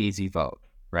 5-1, easy vote,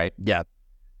 right? Yeah.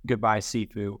 Goodbye,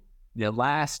 Sifu. The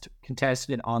last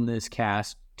contestant on this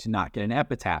cast to not get an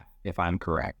epitaph, if I'm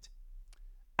correct.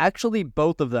 Actually,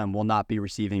 both of them will not be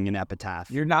receiving an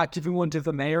epitaph. You're not giving one to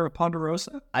the mayor of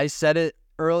Ponderosa? I said it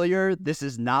earlier. This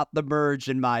is not the merge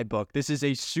in my book. This is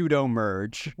a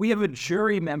pseudo-merge. We have a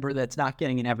jury member that's not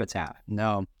getting an epitaph.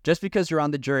 No. Just because you're on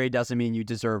the jury doesn't mean you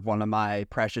deserve one of my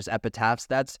precious epitaphs.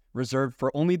 That's reserved for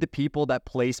only the people that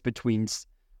place between,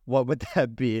 what would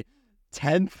that be,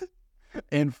 10th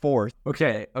and 4th.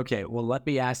 Okay. Well, let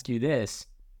me ask you this.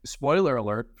 Spoiler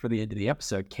alert for the end of the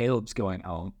episode, Caleb's going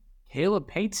home. Caleb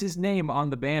paints his name on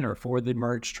the banner for the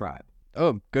Merge tribe.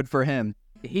 Oh, good for him.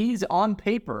 He's on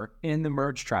paper in the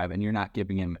Merge tribe, and you're not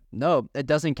giving him... No, it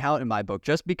doesn't count in my book.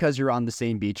 Just because you're on the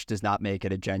same beach does not make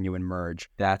it a genuine merge.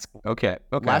 That's... Okay.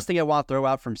 Last thing I want to throw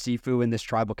out from Sifu in this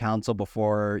tribal council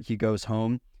before he goes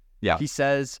home. Yeah. He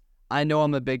says, I know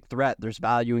I'm a big threat. There's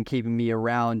value in keeping me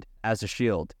around as a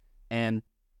shield. And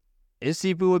is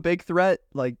Sifu a big threat?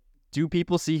 Like, do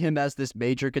people see him as this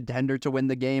major contender to win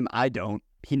the game? I don't.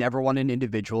 He never won an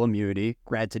individual immunity.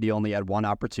 Granted, he only had one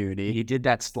opportunity. He did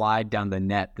that slide down the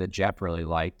net that Jeff really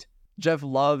liked. Jeff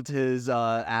loved his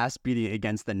ass beating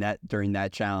against the net during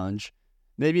that challenge.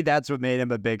 Maybe that's what made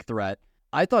him a big threat.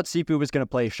 I thought Sifu was going to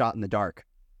play a shot in the dark,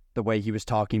 the way he was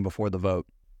talking before the vote.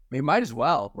 He might as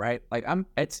well, right? Like,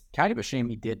 it's kind of a shame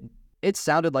he didn't. It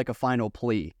sounded like a final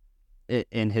plea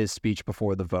in his speech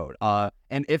before the vote.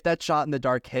 And if that shot in the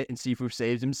dark hit and Sifu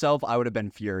saves himself, I would have been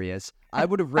furious. I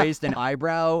would have raised an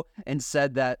eyebrow and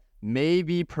said that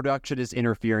maybe production is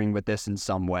interfering with this in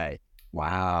some way.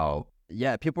 Wow.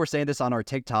 Yeah, people were saying this on our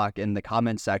TikTok in the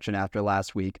comments section after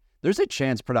last week. There's a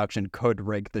chance production could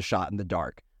rig the shot in the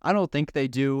dark. I don't think they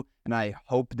do, and I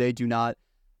hope they do not.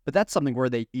 But that's something where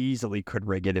they easily could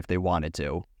rig it if they wanted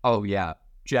to. Oh, yeah.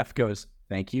 Jeff goes,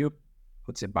 thank you,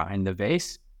 puts it behind the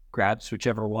vase, grabs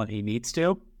whichever one he needs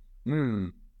to.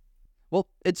 Well,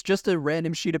 it's just a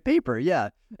random sheet of paper, yeah.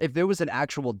 If there was an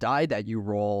actual die that you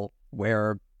roll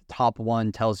where top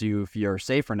one tells you if you're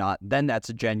safe or not, then that's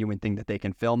a genuine thing that they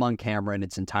can film on camera and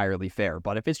it's entirely fair.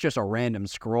 But if it's just a random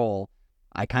scroll,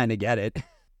 I kind of get it.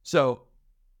 So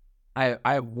I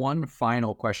have one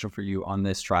final question for you on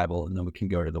this tribal, and then we can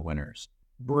go to the winners.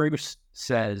 Bruce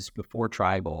says before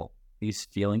tribal, he's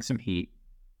feeling some heat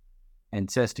and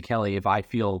says to Kelly, if I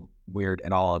feel weird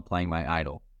at all at playing my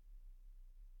idol,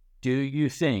 do you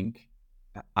think,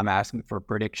 I'm asking for a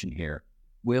prediction here,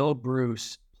 will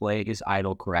Bruce play his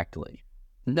idol correctly?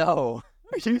 No.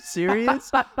 Are you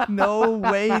serious? No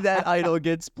way that idol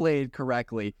gets played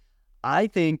correctly. I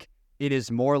think it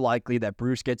is more likely that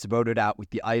Bruce gets voted out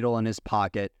with the idol in his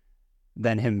pocket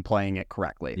than him playing it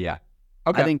correctly. Yeah.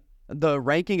 Okay. I think the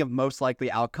ranking of most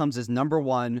likely outcomes is number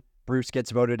 1, Bruce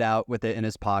gets voted out with it in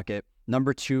his pocket.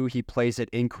 Number 2, he plays it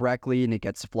incorrectly and it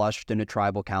gets flushed in a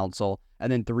tribal council.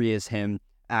 And then 3 is him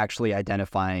actually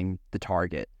identifying the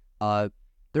target.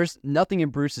 There's nothing in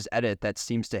Bruce's edit that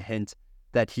seems to hint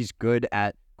that he's good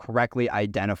at correctly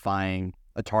identifying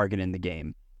a target in the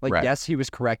game. Like, right. Yes, he was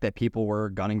correct that people were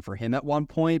gunning for him at one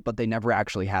point, but they never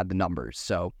actually had the numbers.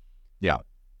 So, yeah,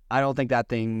 I don't think that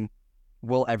thing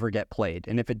will ever get played.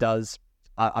 And if it does,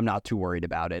 I'm not too worried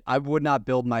about it. I would not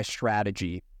build my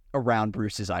strategy around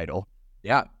Bruce's idol.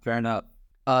 Yeah, fair enough.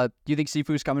 Do you think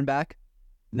Sifu's coming back?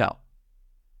 No.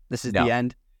 This is the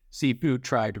end? Sifu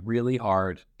tried really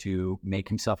hard to make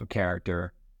himself a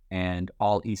character, and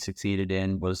all he succeeded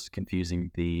in was confusing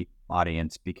the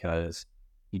audience because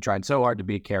he tried so hard to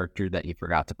be a character that he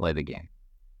forgot to play the game.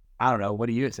 I don't know. What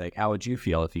do you think? How would you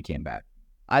feel if he came back?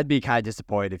 I'd be kind of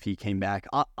disappointed if he came back.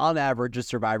 On average, a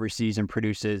Survivor season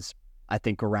produces, I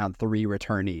think, around 3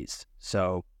 returnees.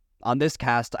 So on this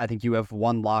cast, I think you have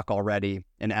 1 lock already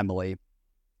in Emily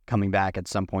coming back at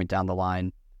some point down the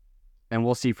line. And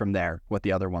we'll see from there what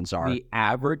the other ones are. The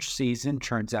average season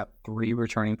turns out 3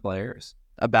 returning players?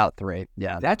 About 3,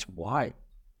 yeah. That's why.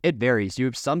 It varies. You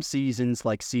have some seasons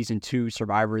like season 2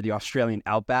 Survivor, the Australian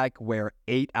Outback, where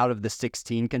 8 out of the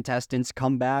 16 contestants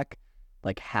come back,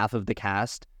 like half of the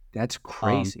cast. That's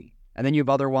crazy. And then you have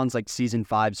other ones like season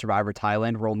 5 Survivor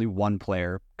Thailand, where only 1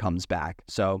 player comes back.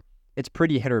 So it's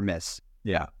pretty hit or miss.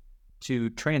 Yeah. To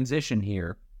transition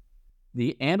here,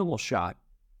 the animal shot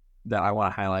that I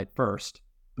want to highlight first,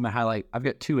 I've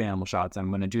got 2 animal shots. I'm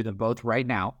going to do them both right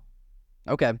now.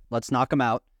 Okay, let's knock them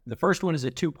out. The first one is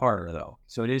a 2-parter, though,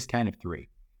 so it is kind of 3.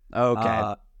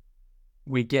 Okay.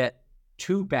 We get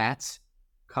 2 bats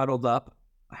cuddled up,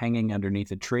 hanging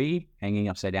underneath a tree, hanging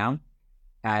upside down,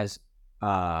 as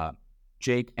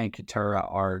Jake and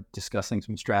Katura are discussing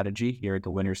some strategy here at the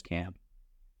winners' camp.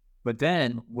 But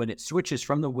then, when it switches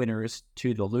from the winners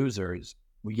to the losers,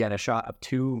 we get a shot of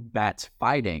 2 bats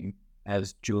fighting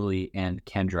as Julie and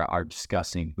Kendra are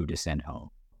discussing who to send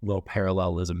home. A little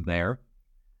parallelism there.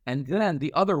 And then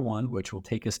the other one, which will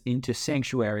take us into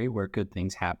Sanctuary, where good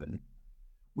things happen.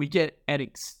 We get an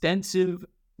extensive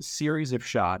series of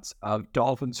shots of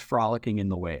dolphins frolicking in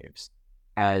the waves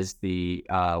as the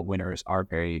winners are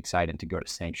very excited to go to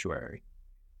Sanctuary.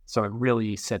 So it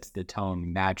really sets the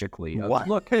tone magically.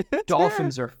 Look,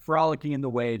 dolphins are frolicking in the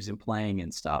waves and playing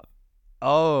and stuff.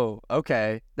 Oh,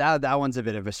 okay. That one's a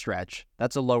bit of a stretch.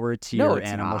 That's a lower tier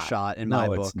animal shot in my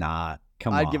book. No, it's not.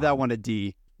 Come on. I'd give that one a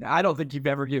D. I don't think you've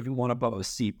ever given one above a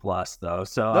C+, though.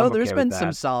 So no, there's been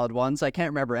some solid ones. I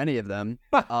can't remember any of them.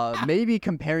 Maybe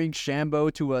comparing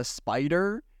Shambo to a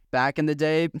spider back in the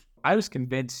day. I was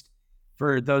convinced,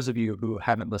 for those of you who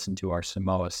haven't listened to our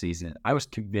Samoa season, I was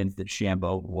convinced that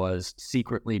Shambo was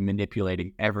secretly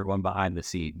manipulating everyone behind the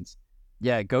scenes.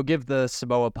 Yeah, go give the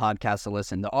Samoa podcast a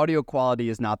listen. The audio quality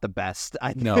is not the best,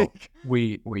 I think. No,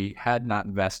 we had not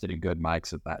invested in good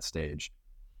mics at that stage.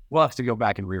 We'll have to go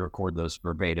back and re-record those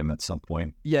verbatim at some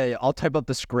point. Yeah, I'll type up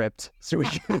the script so we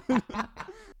can...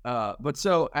 But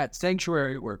so at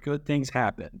Sanctuary, where good things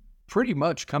happen, pretty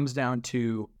much comes down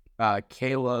to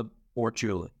Caleb or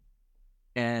Julie.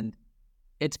 And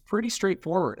it's pretty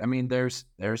straightforward. I mean, there's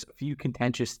a few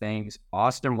contentious things.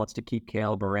 Austin wants to keep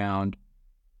Caleb around.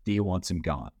 D wants him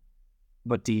gone.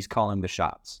 But D's calling the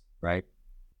shots, right?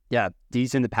 Yeah,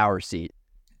 D's in the power seat.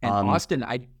 And Austin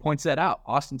points that out.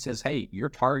 Austin says, hey, your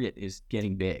target is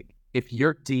getting big. If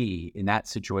you're D in that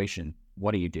situation,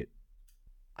 what do you do?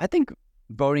 I think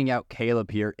voting out Caleb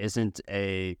here isn't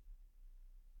a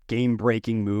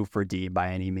game-breaking move for D by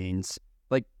any means.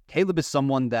 Like, Caleb is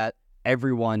someone that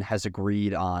everyone has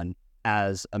agreed on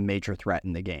as a major threat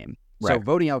in the game. Right. So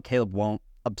voting out Caleb won't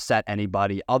upset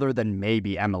anybody other than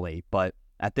maybe Emily. But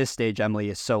at this stage, Emily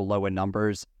is so low in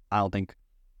numbers, I don't think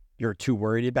you're too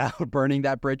worried about burning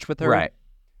that bridge with her. Right.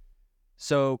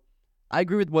 So I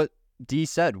agree with what D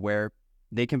said, where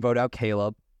they can vote out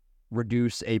Caleb,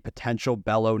 reduce a potential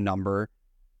Bello number,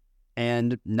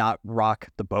 and not rock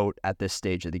the boat at this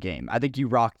stage of the game. I think you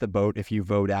rock the boat if you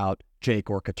vote out Jake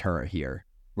or Katurah here.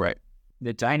 Right.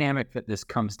 The dynamic that this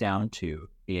comes down to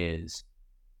is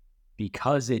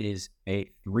because it is a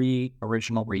 3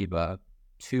 original Reba,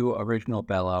 2 original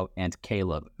Bello, and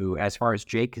Caleb, who, as far as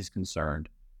Jake is concerned,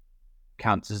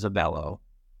 counts as a Bello,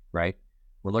 right?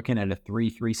 We're looking at a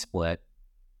 3-3 split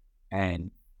and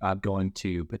going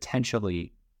to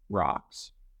potentially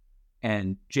rocks.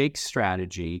 And Jake's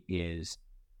strategy is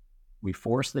we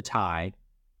force the tide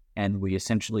and we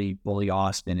essentially bully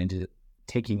Austin into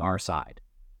taking our side,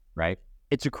 right?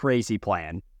 It's a crazy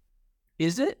plan.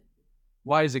 Is it?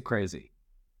 Why is it crazy?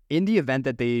 In the event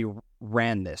that they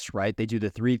ran this, right, they do the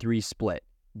 3-3 split.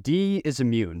 D is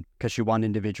immune because she won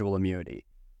individual immunity.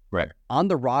 Right. On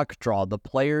the rock draw, the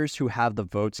players who have the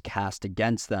votes cast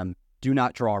against them do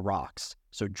not draw rocks.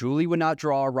 So Julie would not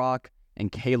draw a rock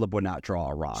and Caleb would not draw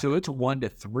a rock. So it's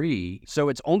 1-3. So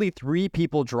it's only 3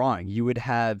 people drawing. You would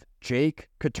have Jake,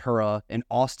 Katurah, and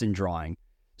Austin drawing.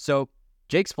 So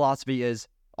Jake's philosophy is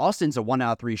Austin's a 1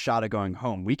 out of 3 shot at going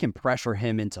home. We can pressure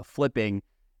him into flipping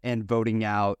and voting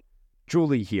out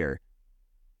Julie here.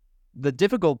 The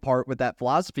difficult part with that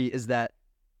philosophy is that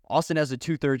Austin has a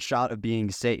 2/3 shot of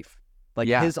being safe. Like,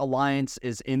 his alliance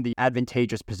is in the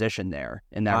advantageous position there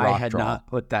in that rock draw. I had not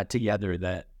put that together,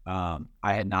 that I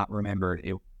had not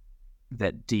remembered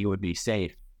that D would be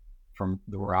safe from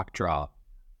the rock draw.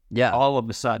 Yeah. All of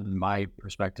a sudden, my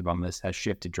perspective on this has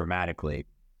shifted dramatically.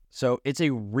 So it's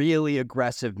a really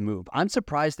aggressive move. I'm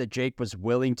surprised that Jake was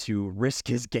willing to risk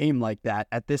his game like that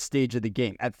at this stage of the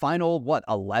game. At final,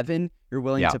 11? You're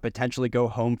willing to potentially go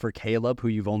home for Caleb, who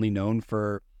you've only known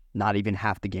for not even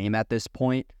half the game at this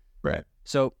point. Right.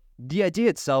 So the idea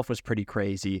itself was pretty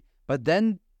crazy. But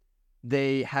then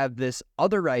they have this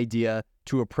other idea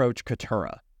to approach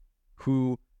Katurah,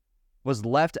 who was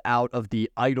left out of the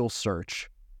idol search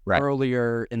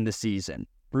earlier in the season.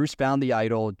 Bruce found the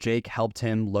idol. Jake helped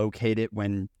him locate it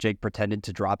when Jake pretended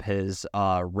to drop his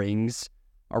rings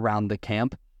around the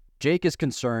camp. Jake is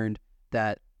concerned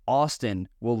that Austin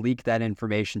will leak that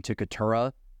information to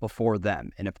Katurah before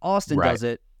them. And if Austin does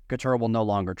it, Katurah will no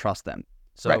longer trust them.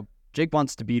 So Jake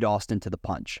wants to beat Austin to the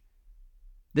punch.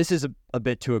 This is a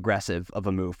bit too aggressive of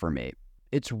a move for me.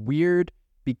 It's weird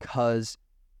because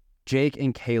Jake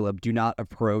and Caleb do not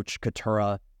approach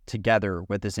Katurah together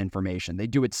with this information. They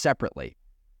do it separately.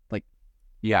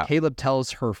 Caleb tells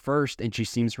her first and she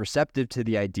seems receptive to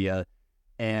the idea,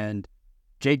 and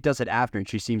Jake does it after and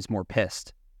she seems more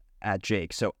pissed at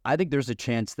Jake. So I think there's a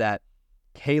chance that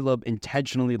Caleb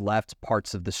intentionally left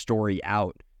parts of the story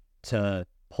out to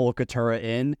pull Katurah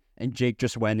in, and Jake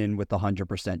just went in with the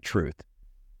 100% truth.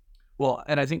 Well,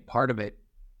 and I think part of it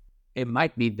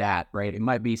might be that, right? It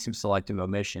might be some selective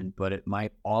omission, but it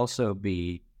might also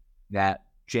be that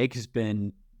Jake has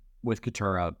been with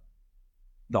Katurah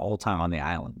the whole time on the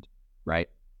island, right?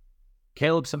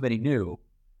 Caleb's somebody new.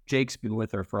 Jake's been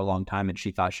with her for a long time and she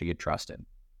thought she could trust him.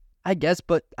 I guess,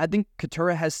 but I think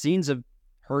Katurah has scenes of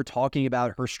her talking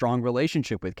about her strong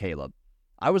relationship with Caleb.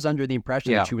 I was under the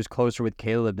impression that she was closer with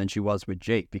Caleb than she was with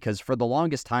Jake, because for the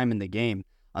longest time in the game,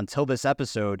 until this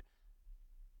episode,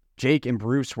 Jake and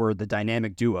Bruce were the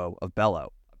dynamic duo of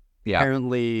Bello. Yeah.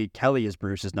 Apparently, Kelly is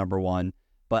Bruce's number one,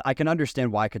 but I can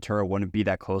understand why Katurah wouldn't be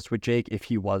that close with Jake if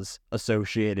he was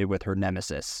associated with her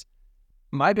nemesis.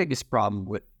 My biggest problem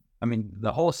with,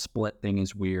 the whole split thing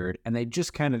is weird, and they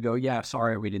just kind of go, yeah,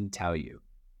 sorry, we didn't tell you.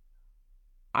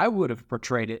 I would have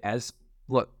portrayed it as,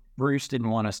 look, Bruce didn't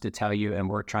want us to tell you and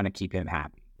we're trying to keep him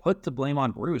happy. Put the blame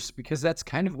on Bruce because that's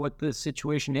kind of what the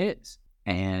situation is.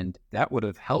 And that would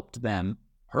have helped them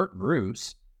hurt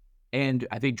Bruce. And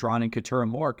I think drawn in Katurah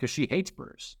more because she hates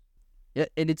Bruce. Yeah,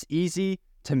 and it's easy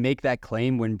to make that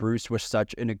claim when Bruce was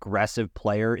such an aggressive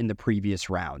player in the previous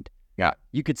round. Yeah.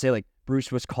 You could say, like,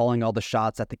 Bruce was calling all the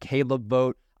shots at the Caleb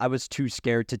vote. I was too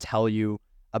scared to tell you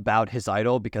about his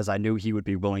idol because I knew he would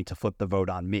be willing to flip the vote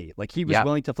on me. Like, he was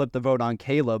willing to flip the vote on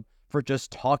Caleb for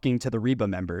just talking to the Reba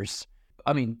members.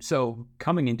 I mean, so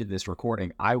coming into this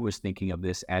recording, I was thinking of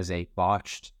this as a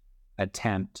botched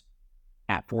attempt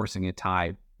at forcing a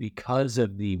tie because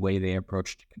of the way they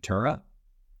approached Katurah,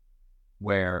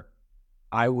 where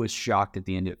I was shocked at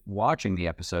the end of watching the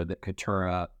episode that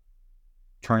Katurah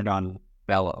turned on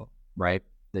Bello, right?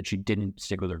 That she didn't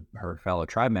stick with her fellow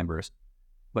tribe members.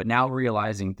 But now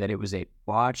realizing that it was a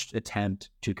botched attempt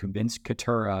to convince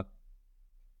Katurah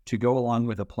to go along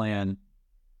with a plan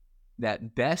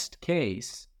that best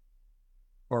case,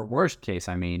 or worst case,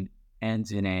 I mean,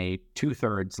 ends in a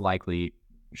 2/3 likely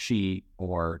she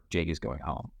or Jake is going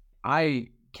home. I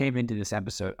came into this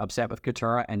episode upset with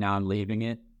Katurah, and now I'm leaving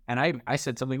it. And I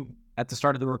said something at the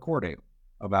start of the recording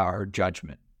about her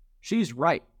judgment. She's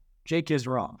right. Jake is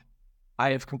wrong.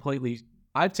 I've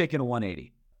taken a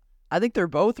 180. I think they're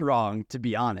both wrong, to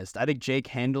be honest. I think Jake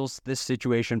handles this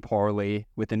situation poorly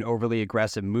with an overly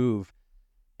aggressive move.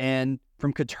 And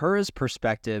from Katurah's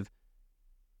perspective,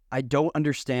 I don't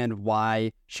understand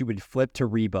why she would flip to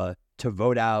Reba to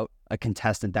vote out a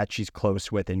contestant that she's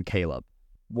close with in Caleb.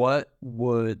 What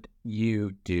would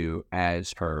you do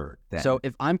as her then? So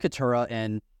if I'm Katurah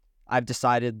and I've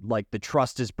decided, like, the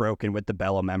trust is broken with the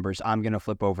Bello members, I'm going to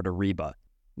flip over to Reba.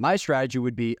 My strategy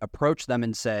would be approach them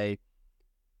and say,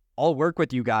 I'll work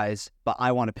with you guys, but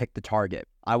I want to pick the target.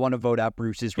 I want to vote out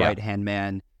Bruce's right-hand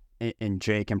man in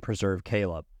Jake and preserve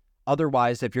Caleb.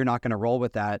 Otherwise, if you're not going to roll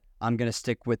with that, I'm going to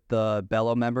stick with the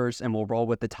Bello members and we'll roll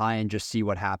with the tie and just see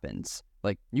what happens.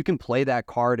 Like, you can play that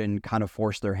card and kind of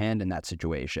force their hand in that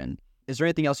situation. Is there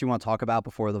anything else you want to talk about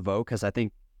before the vote? Because I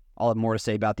think I'll have more to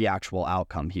say about the actual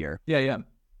outcome here. Yeah.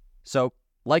 So,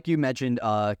 like you mentioned,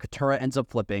 Katurah ends up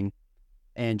flipping,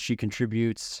 and she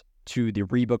contributes to the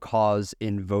Reba cause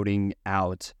in voting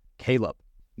out Caleb.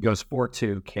 It goes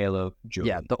 4-2, Caleb, Julie.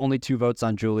 Yeah, the only 2 votes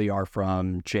on Julie are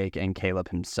from Jake and Caleb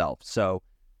himself. So,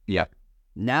 yeah.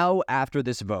 Now, after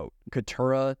this vote,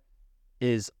 Katurah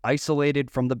is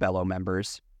isolated from the Bello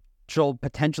members. She'll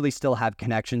potentially still have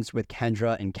connections with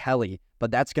Kendra and Kelly,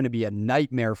 but that's going to be a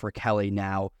nightmare for Kelly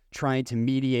now, trying to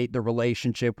mediate the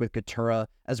relationship with Katurah,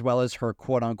 as well as her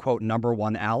quote-unquote number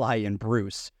one ally in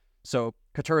Bruce. So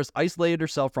Katurah's isolated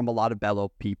herself from a lot of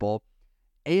Bello people,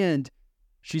 and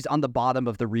she's on the bottom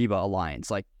of the Reba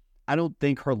alliance. Like, I don't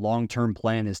think her long-term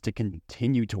plan is to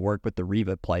continue to work with the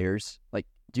Reba players. Like,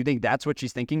 do you think that's what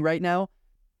she's thinking right now?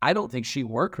 I don't think she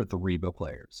worked with the Reba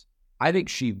players. I think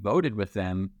she voted with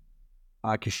them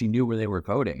because she knew where they were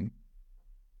voting,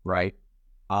 right?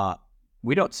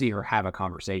 We don't see her have a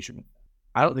conversation.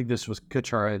 I don't think this was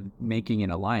Katurah making an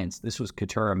alliance. This was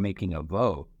Katurah making a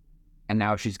vote, and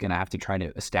now she's going to have to try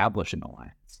to establish an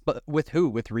alliance. But with who?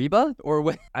 With Reba? Or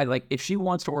with... If she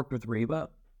wants to work with Reba,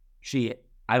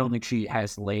 I don't think she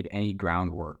has laid any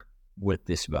groundwork with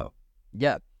this vote.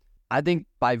 Yeah. I think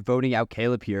by voting out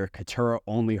Caleb here, Katurah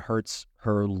only hurts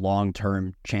her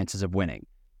long-term chances of winning.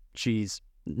 She's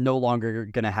no longer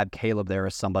going to have Caleb there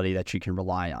as somebody that she can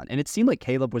rely on. And it seemed like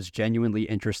Caleb was genuinely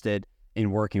interested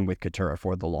in working with Katurah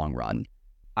for the long run.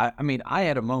 I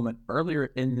had a moment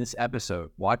earlier in this episode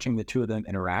watching the two of them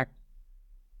interact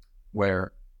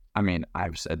where,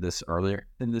 I've said this earlier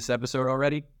in this episode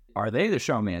already. Are they the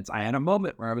showmans? I had a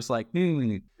moment where I was like,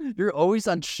 You're always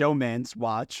on showman's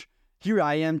watch. Here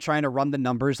I am trying to run the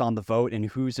numbers on the vote and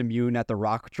who's immune at the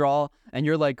rock draw. And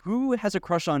you're like, who has a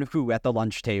crush on who at the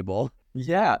lunch table?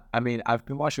 Yeah. I've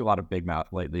been watching a lot of Big Mouth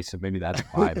lately, so maybe that's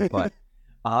why. But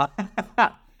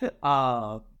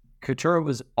Katurah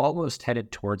was almost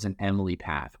headed towards an Emily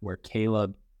path where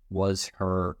Caleb was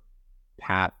her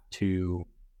path to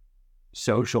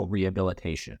social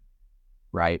rehabilitation,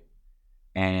 right?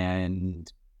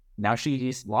 And now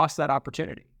she's lost that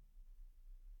opportunity.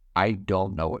 I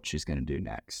don't know what she's going to do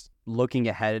next. Looking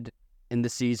ahead in the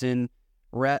season,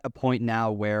 we're at a point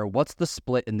now where what's the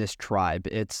split in this tribe?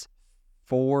 It's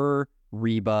 4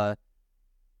 Reba,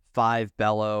 5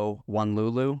 Bello, 1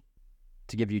 Lulu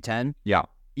to give you 10. Yeah.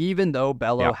 Even though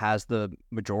Bello has the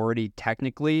majority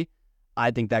technically,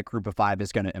 I think that group of 5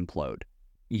 is going to implode.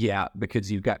 Yeah,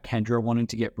 because you've got Kendra wanting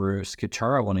to get Bruce,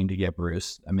 Katurah wanting to get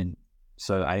Bruce.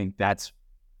 So I think that's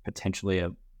potentially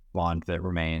a bond that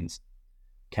remains.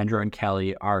 Kendra and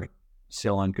Kelly are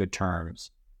still on good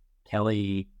terms.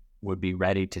 Kelly would be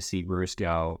ready to see Bruce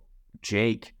go.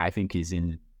 Jake, I think, is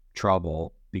in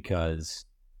trouble because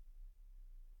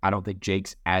I don't think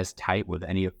Jake's as tight with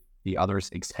any of the others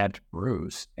except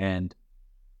Bruce. And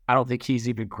I don't think he's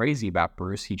even crazy about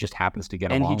Bruce. He just happens to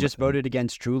get along with him. And he just voted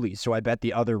against Julie, so I bet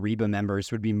the other Reba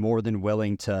members would be more than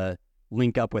willing to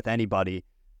link up with anybody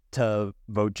to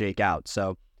vote Jake out.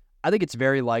 So I think it's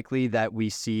very likely that we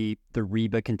see the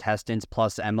Reba contestants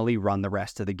plus Emily run the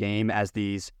rest of the game as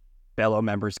these fellow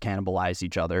members cannibalize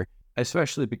each other.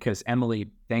 Especially because Emily,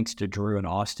 thanks to Drew and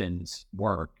Austin's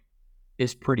work,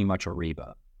 is pretty much a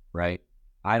Reba, right?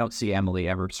 I don't see Emily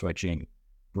ever switching.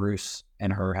 Bruce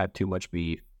and her have too much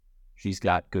beef. She's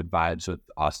got good vibes with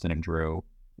Austin and Drew.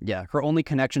 Yeah, her only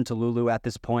connection to Lulu at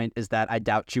this point is that I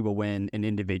doubt she will win an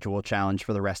individual challenge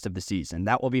for the rest of the season.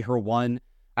 That will be her one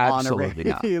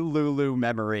honorary Lulu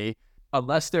memory.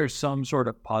 Unless there's some sort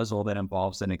of puzzle that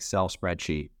involves an Excel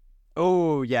spreadsheet.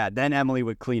 Oh, yeah, then Emily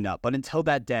would clean up. But until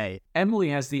that day... Emily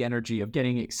has the energy of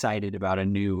getting excited about a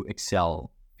new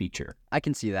Excel feature. I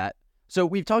can see that. So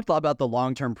we've talked a lot about the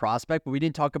long-term prospect, but we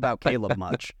didn't talk about Caleb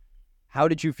much. How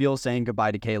did you feel saying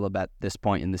goodbye to Caleb at this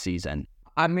point in the season?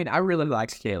 I mean, I really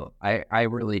liked Caleb. I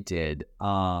really did.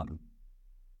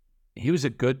 He was a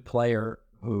good player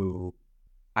who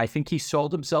I think he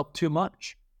sold himself too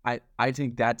much. I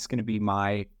think that's going to be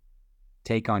my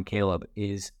take on Caleb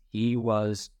is he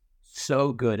was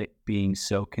so good at being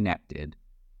so connected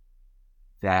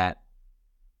that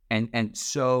and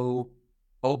so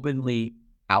openly,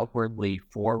 outwardly,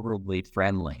 forwardly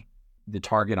friendly. The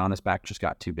target on his back just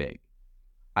got too big.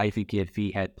 I think if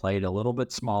he had played a little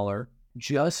bit smaller,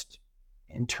 just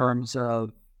in terms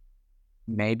of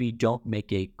maybe don't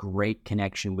make a great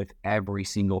connection with every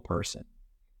single person.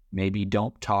 Maybe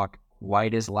don't talk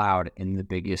quite as loud in the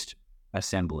biggest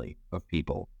assembly of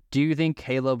people. Do you think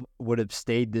Caleb would have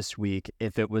stayed this week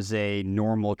if it was a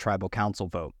normal tribal council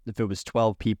vote? If it was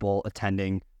 12 people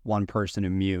attending, one person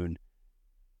immune?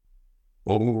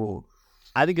 Oh,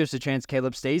 I think there's a chance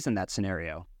Caleb stays in that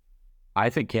scenario. I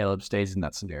think Caleb stays in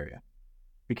that scenario.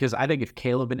 Because I think if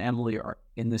Caleb and Emily are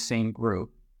in the same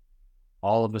group,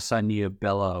 all of a sudden you have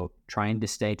Bello trying to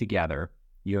stay together.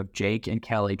 You have Jake and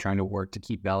Kelly trying to work to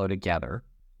keep Bello together.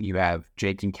 You have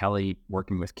Jake and Kelly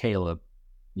working with Caleb.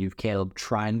 You have Caleb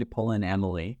trying to pull in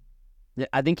Emily. Yeah,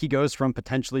 I think he goes from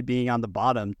potentially being on the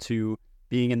bottom to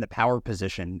being in the power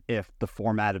position if the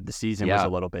format of the season was a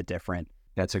little bit different.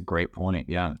 That's a great point,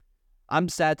 yeah. I'm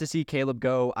sad to see Caleb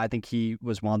go. I think he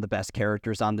was one of the best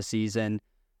characters on the season.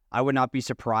 I would not be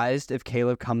surprised if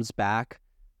Caleb comes back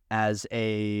as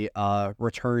a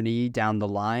returnee down the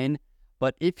line.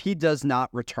 But if he does not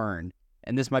return,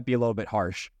 and this might be a little bit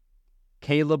harsh,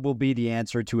 Caleb will be the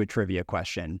answer to a trivia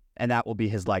question, and that will be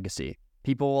his legacy.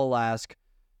 People will ask,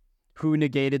 who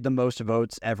negated the most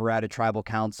votes ever at a tribal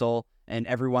council? And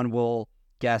everyone will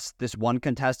guess this one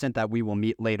contestant that we will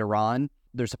meet later on.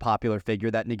 There's a popular figure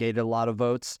that negated a lot of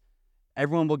votes.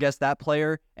 Everyone will guess that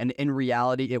player, and in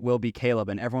reality, it will be Caleb.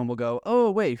 And everyone will go, oh,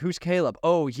 wait, who's Caleb?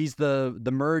 Oh, he's the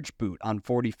merge boot on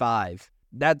 45.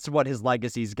 That's what his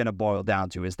legacy is going to boil down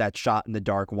to, is that shot in the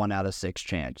dark 1 out of 6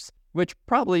 chance, which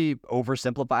probably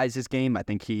oversimplifies his game. I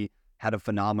think he had a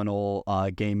phenomenal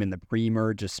game in the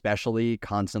pre-merge, especially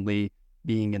constantly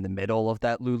being in the middle of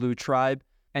that Lulu tribe.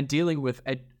 And dealing with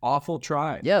an awful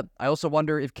tribe. Yeah, I also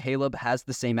wonder if Caleb has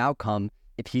the same outcome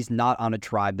if he's not on a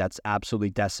tribe that's absolutely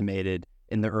decimated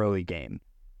in the early game.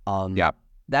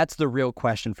 That's the real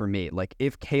question for me. Like,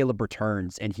 if Caleb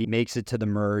returns and he makes it to the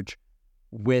merge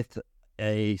with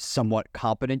a somewhat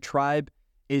competent tribe,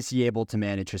 is he able to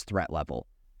manage his threat level?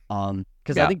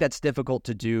 Because I think that's difficult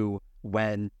to do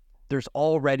when there's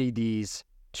already these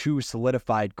 2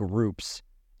 solidified groups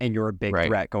and you're a big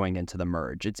threat going into the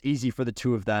merge. It's easy for the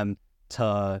 2 of them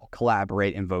to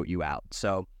collaborate and vote you out.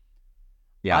 So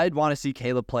I'd want to see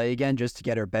Caleb play again just to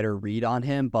get a better read on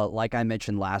him. But like I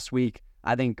mentioned last week,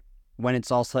 I think when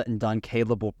it's all said and done,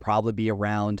 Caleb will probably be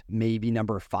around maybe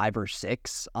number 5 or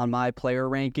 6 on my player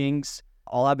rankings.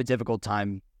 I'll have a difficult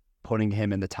time putting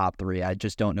him in the top 3. I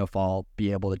just don't know if I'll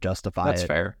be able to justify it. That's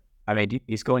fair. I mean,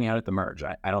 he's going out at the merge.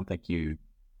 I don't think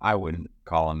I wouldn't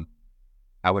call him.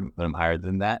 I wouldn't put him higher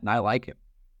than that, and I like him.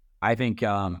 I think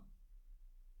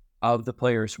of the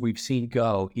players we've seen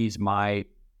go,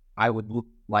 I would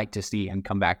like to see him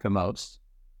come back the most.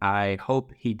 I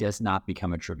hope he does not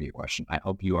become a trivia question. I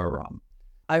hope you are wrong.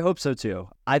 I hope so too.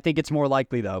 I think it's more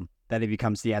likely, though, that he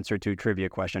becomes the answer to a trivia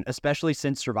question, especially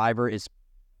since Survivor is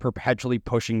perpetually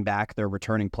pushing back their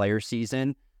returning player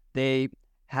season. They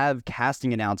have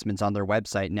casting announcements on their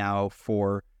website now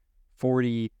for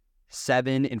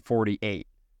 47 and 48.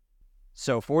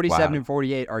 So 47 Wow. and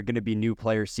 48 are going to be new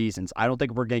player seasons. I don't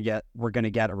think we're going to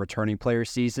get a returning player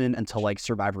season until like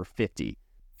Survivor 50.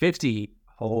 50.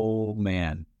 Oh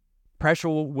man. Pressure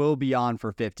will be on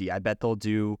for 50. I bet they'll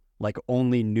do like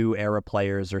only new era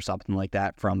players or something like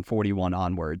that from 41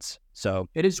 onwards. So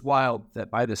It is wild that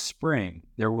by the spring,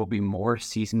 there will be more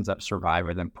seasons of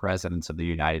Survivor than presidents of the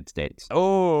United States.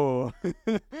 Oh,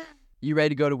 you ready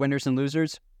to go to winners and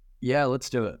losers? Yeah,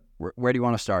 let's do it. Where do you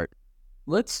want to start?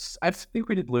 I think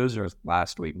we did losers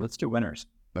last week. Let's do winners.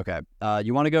 Okay.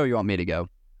 You want to go or you want me to go?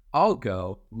 I'll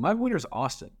go. My winner's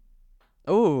Austin.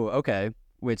 Oh, okay.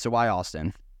 Wait, so why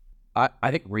Austin?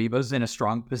 I think Reba's in a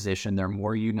strong position. They're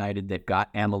more united. They've got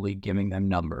Emily giving them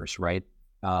numbers, right?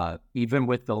 Even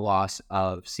with the loss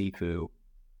of Sifu,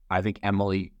 I think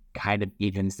Emily kind of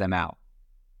evens them out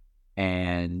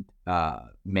and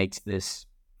makes this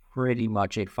pretty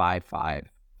much a 5-5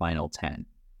 final 10.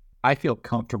 I feel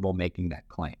comfortable making that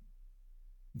claim.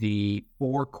 The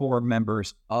 4 core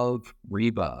members of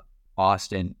Reba,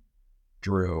 Austin,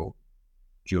 Drew,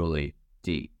 Julie,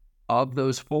 Dee. Of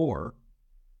those 4,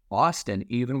 Austin,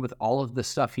 even with all of the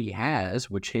stuff he has,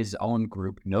 which his own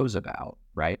group knows about,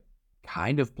 right,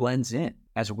 kind of blends in.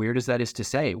 As weird as that is to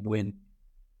say, when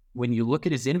you look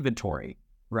at his inventory,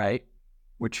 right,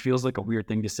 which feels like a weird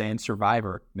thing to say in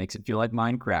Survivor, makes it feel like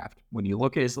Minecraft. When you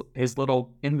look at his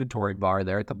little inventory bar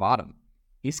there at the bottom,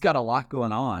 he's got a lot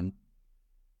going on,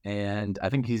 and I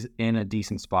think he's in a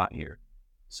decent spot here.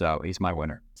 So he's my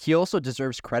winner. He also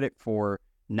deserves credit for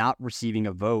not receiving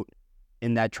a vote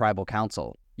in that tribal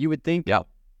council. You would think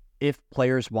if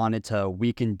players wanted to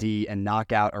weaken D and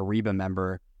knock out a Reba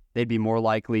member, they'd be more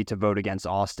likely to vote against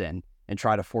Austin and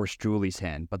try to force Julie's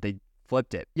hand, but they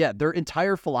flipped it. Yeah, their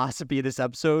entire philosophy of this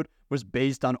episode was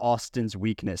based on Austin's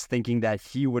weakness, thinking that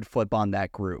he would flip on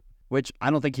that group, which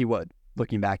I don't think he would,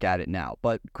 looking back at it now.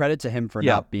 But credit to him for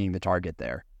not being the target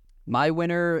there. My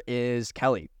winner is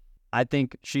Kelly. I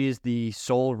think she is the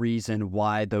sole reason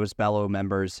why those Bello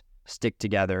members stick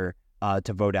together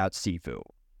to vote out Sifu.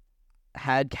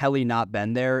 Had Kelly not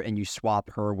been there and you swap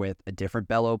her with a different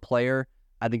Bello player,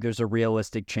 I think there's a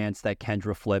realistic chance that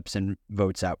Kendra flips and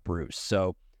votes out Bruce.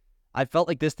 So I felt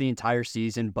like this the entire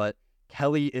season, but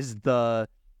Kelly is the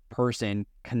person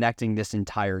connecting this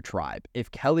entire tribe.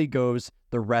 If Kelly goes,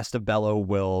 the rest of Bello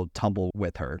will tumble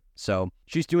with her. So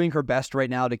she's doing her best right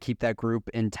now to keep that group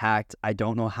intact. I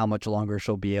don't know how much longer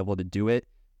she'll be able to do it,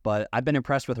 but I've been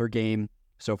impressed with her game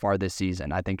so far this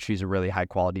season. I think she's a really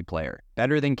high-quality player.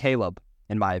 Better than Caleb,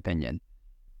 in my opinion.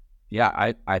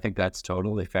 Yeah, I think that's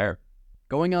totally fair.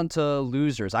 Going on to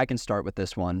losers, I can start with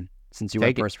this one, since you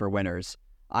went first for winners.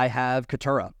 I have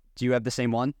Katurah. Do you have the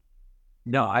same one?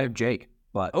 No, I have Jake.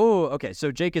 But oh, okay.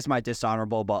 So Jake is my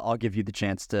dishonorable, but I'll give you the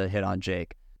chance to hit on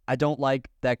Jake. I don't like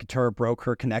that Katurah broke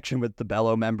her connection with the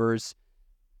Bello members,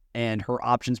 and her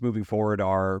options moving forward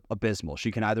are abysmal.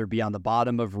 She can either be on the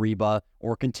bottom of Reba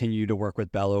or continue to work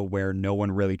with Bello where no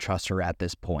one really trusts her at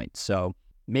this point. So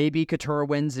maybe Katurah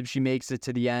wins if she makes it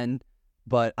to the end,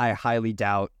 but I highly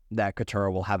doubt that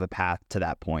Katurah will have a path to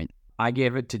that point. I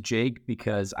gave it to Jake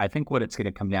because I think what it's going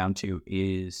to come down to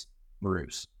is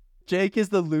Bruce. Jake is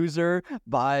the loser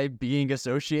by being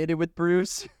associated with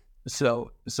Bruce.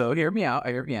 So hear me out.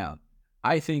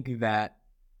 I think that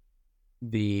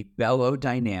the Bello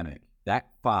dynamic, that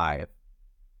 5,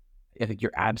 I think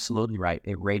you're absolutely right.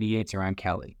 It radiates around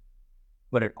Kelly,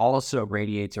 but it also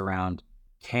radiates around,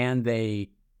 can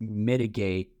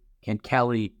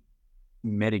Kelly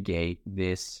mitigate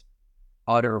this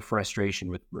utter frustration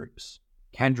with Bruce?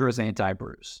 Kendra's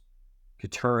anti-Bruce.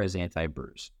 Katurah is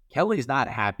anti-Bruce. Kelly's not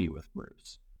happy with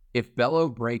Bruce. If Bello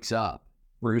breaks up,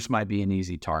 Bruce might be an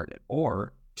easy target.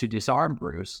 Or to disarm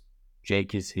Bruce,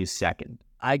 Jake is his second.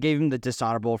 I gave him the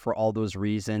dishonorable for all those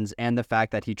reasons, and the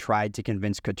fact that he tried to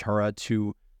convince Katurah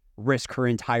to risk her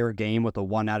entire game with a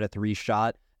 1 out of 3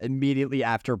 shot immediately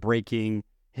after breaking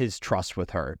his trust with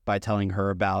her by telling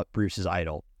her about Bruce's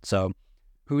idol. So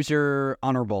who's your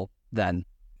honorable then?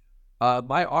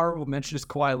 My honorable mention is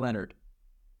Kawhi Leonard.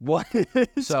 What?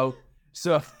 So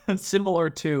similar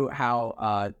to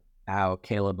how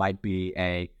Caleb might be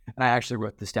and I actually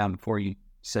wrote this down before you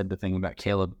said the thing about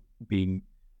Caleb being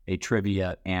a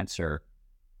trivia answer.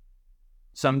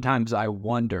 Sometimes I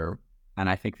wonder, and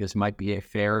I think this might be a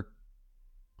fair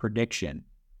prediction,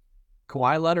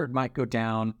 Kawhi Leonard might go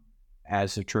down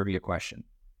as a trivia question.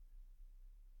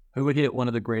 Who would hit one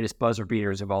of the greatest buzzer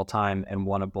beaters of all time and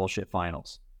won a bullshit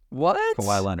finals? What?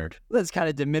 Kawhi Leonard. That's kind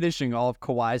of diminishing all of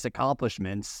Kawhi's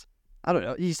accomplishments. I don't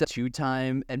know. He's a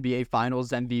 2-time NBA Finals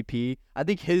MVP. I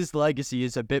think his legacy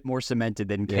is a bit more cemented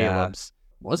than Caleb's.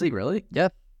 Was he really?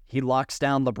 Yep. He locks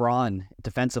down LeBron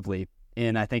defensively.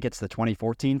 in, I think it's the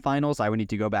 2014 finals. I would need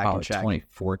to go back and check.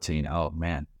 2014. Oh,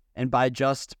 man. And by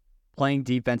just playing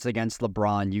defense against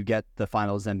LeBron, you get the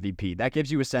finals MVP. That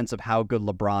gives you a sense of how good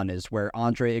LeBron is, where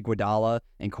Andre Iguodala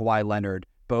and Kawhi Leonard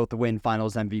both win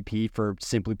finals MVP for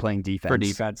simply playing defense. For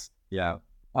defense, yeah.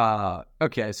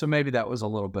 Okay, so maybe that was a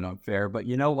little bit unfair, but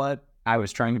you know what? I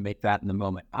was trying to make that in the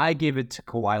moment. I give it to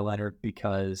Kawhi Leonard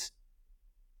because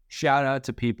shout out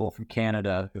to people from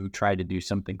Canada who try to do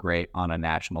something great on a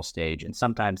national stage, and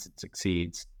sometimes it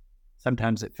succeeds,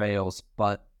 sometimes it fails,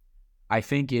 but I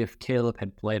think if Caleb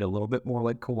had played a little bit more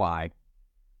like Kawhi, a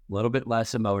little bit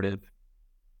less emotive,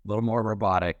 a little more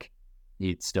robotic,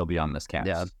 he'd still be on this cast.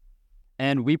 Yeah.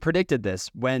 And we predicted this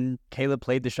when Caleb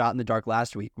played the shot in the dark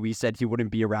last week. We said he wouldn't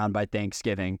be around by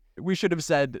Thanksgiving. We should have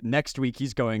said next week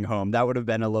he's going home. That would have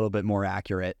been a little bit more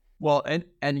accurate. Well,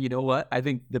 and you know what? I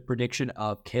think the prediction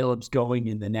of Caleb's going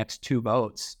in the next 2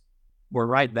 votes, we're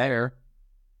right there.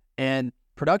 And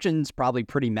production's probably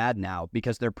pretty mad now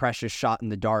because their precious shot in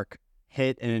the dark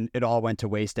hit and it all went to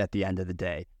waste at the end of the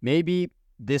day. Maybe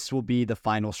this will be the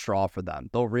final straw for them.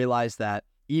 They'll realize that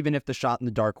even if the shot in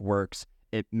the dark works,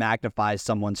 it magnifies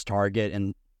someone's target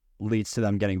and leads to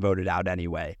them getting voted out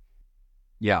anyway.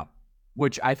 Yeah,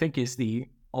 which I think is the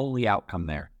only outcome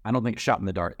there. I don't think shot in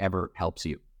the dark ever helps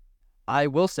you. I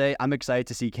will say I'm excited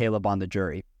to see Caleb on the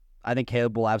jury. I think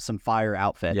Caleb will have some fire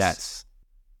outfits. Yes.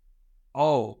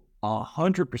 Oh,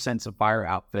 100% some fire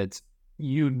outfits.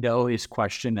 You know his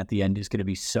question at the end is going to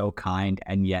be so kind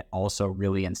and yet also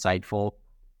really insightful.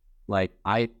 Like,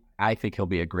 I think he'll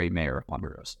be a great mayor of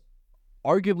Ponderosa.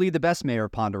 Arguably the best mayor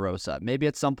of Ponderosa. Maybe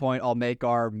at some point I'll make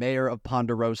our mayor of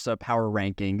Ponderosa power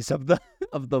rankings of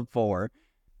the 4.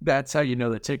 That's how you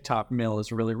know the TikTok mill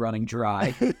is really running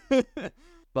dry.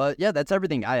 But yeah, that's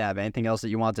everything I have. Anything else that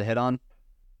you want to hit on?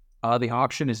 The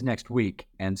auction is next week,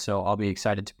 and so I'll be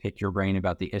excited to pick your brain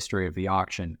about the history of the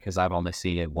auction because I've only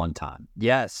seen it one time.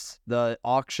 Yes, the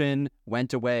auction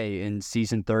went away in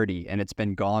season 30, and it's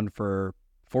been gone for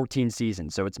 14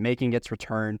 seasons, so it's making its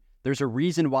return. There's a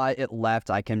reason why it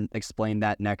left. I can explain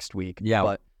that next week. Yeah.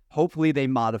 But hopefully they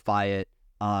modify it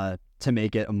to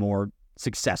make it a more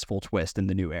successful twist in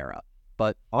the new era.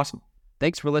 But awesome.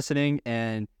 Thanks for listening,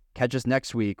 and catch us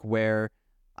next week where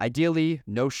ideally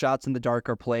no shots in the dark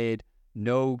are played,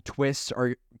 no twists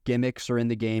or gimmicks are in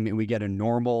the game, and we get a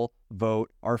normal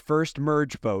vote, our first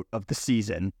merge vote of the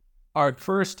season. Our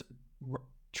first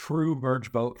true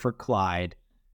merge vote for Clyde.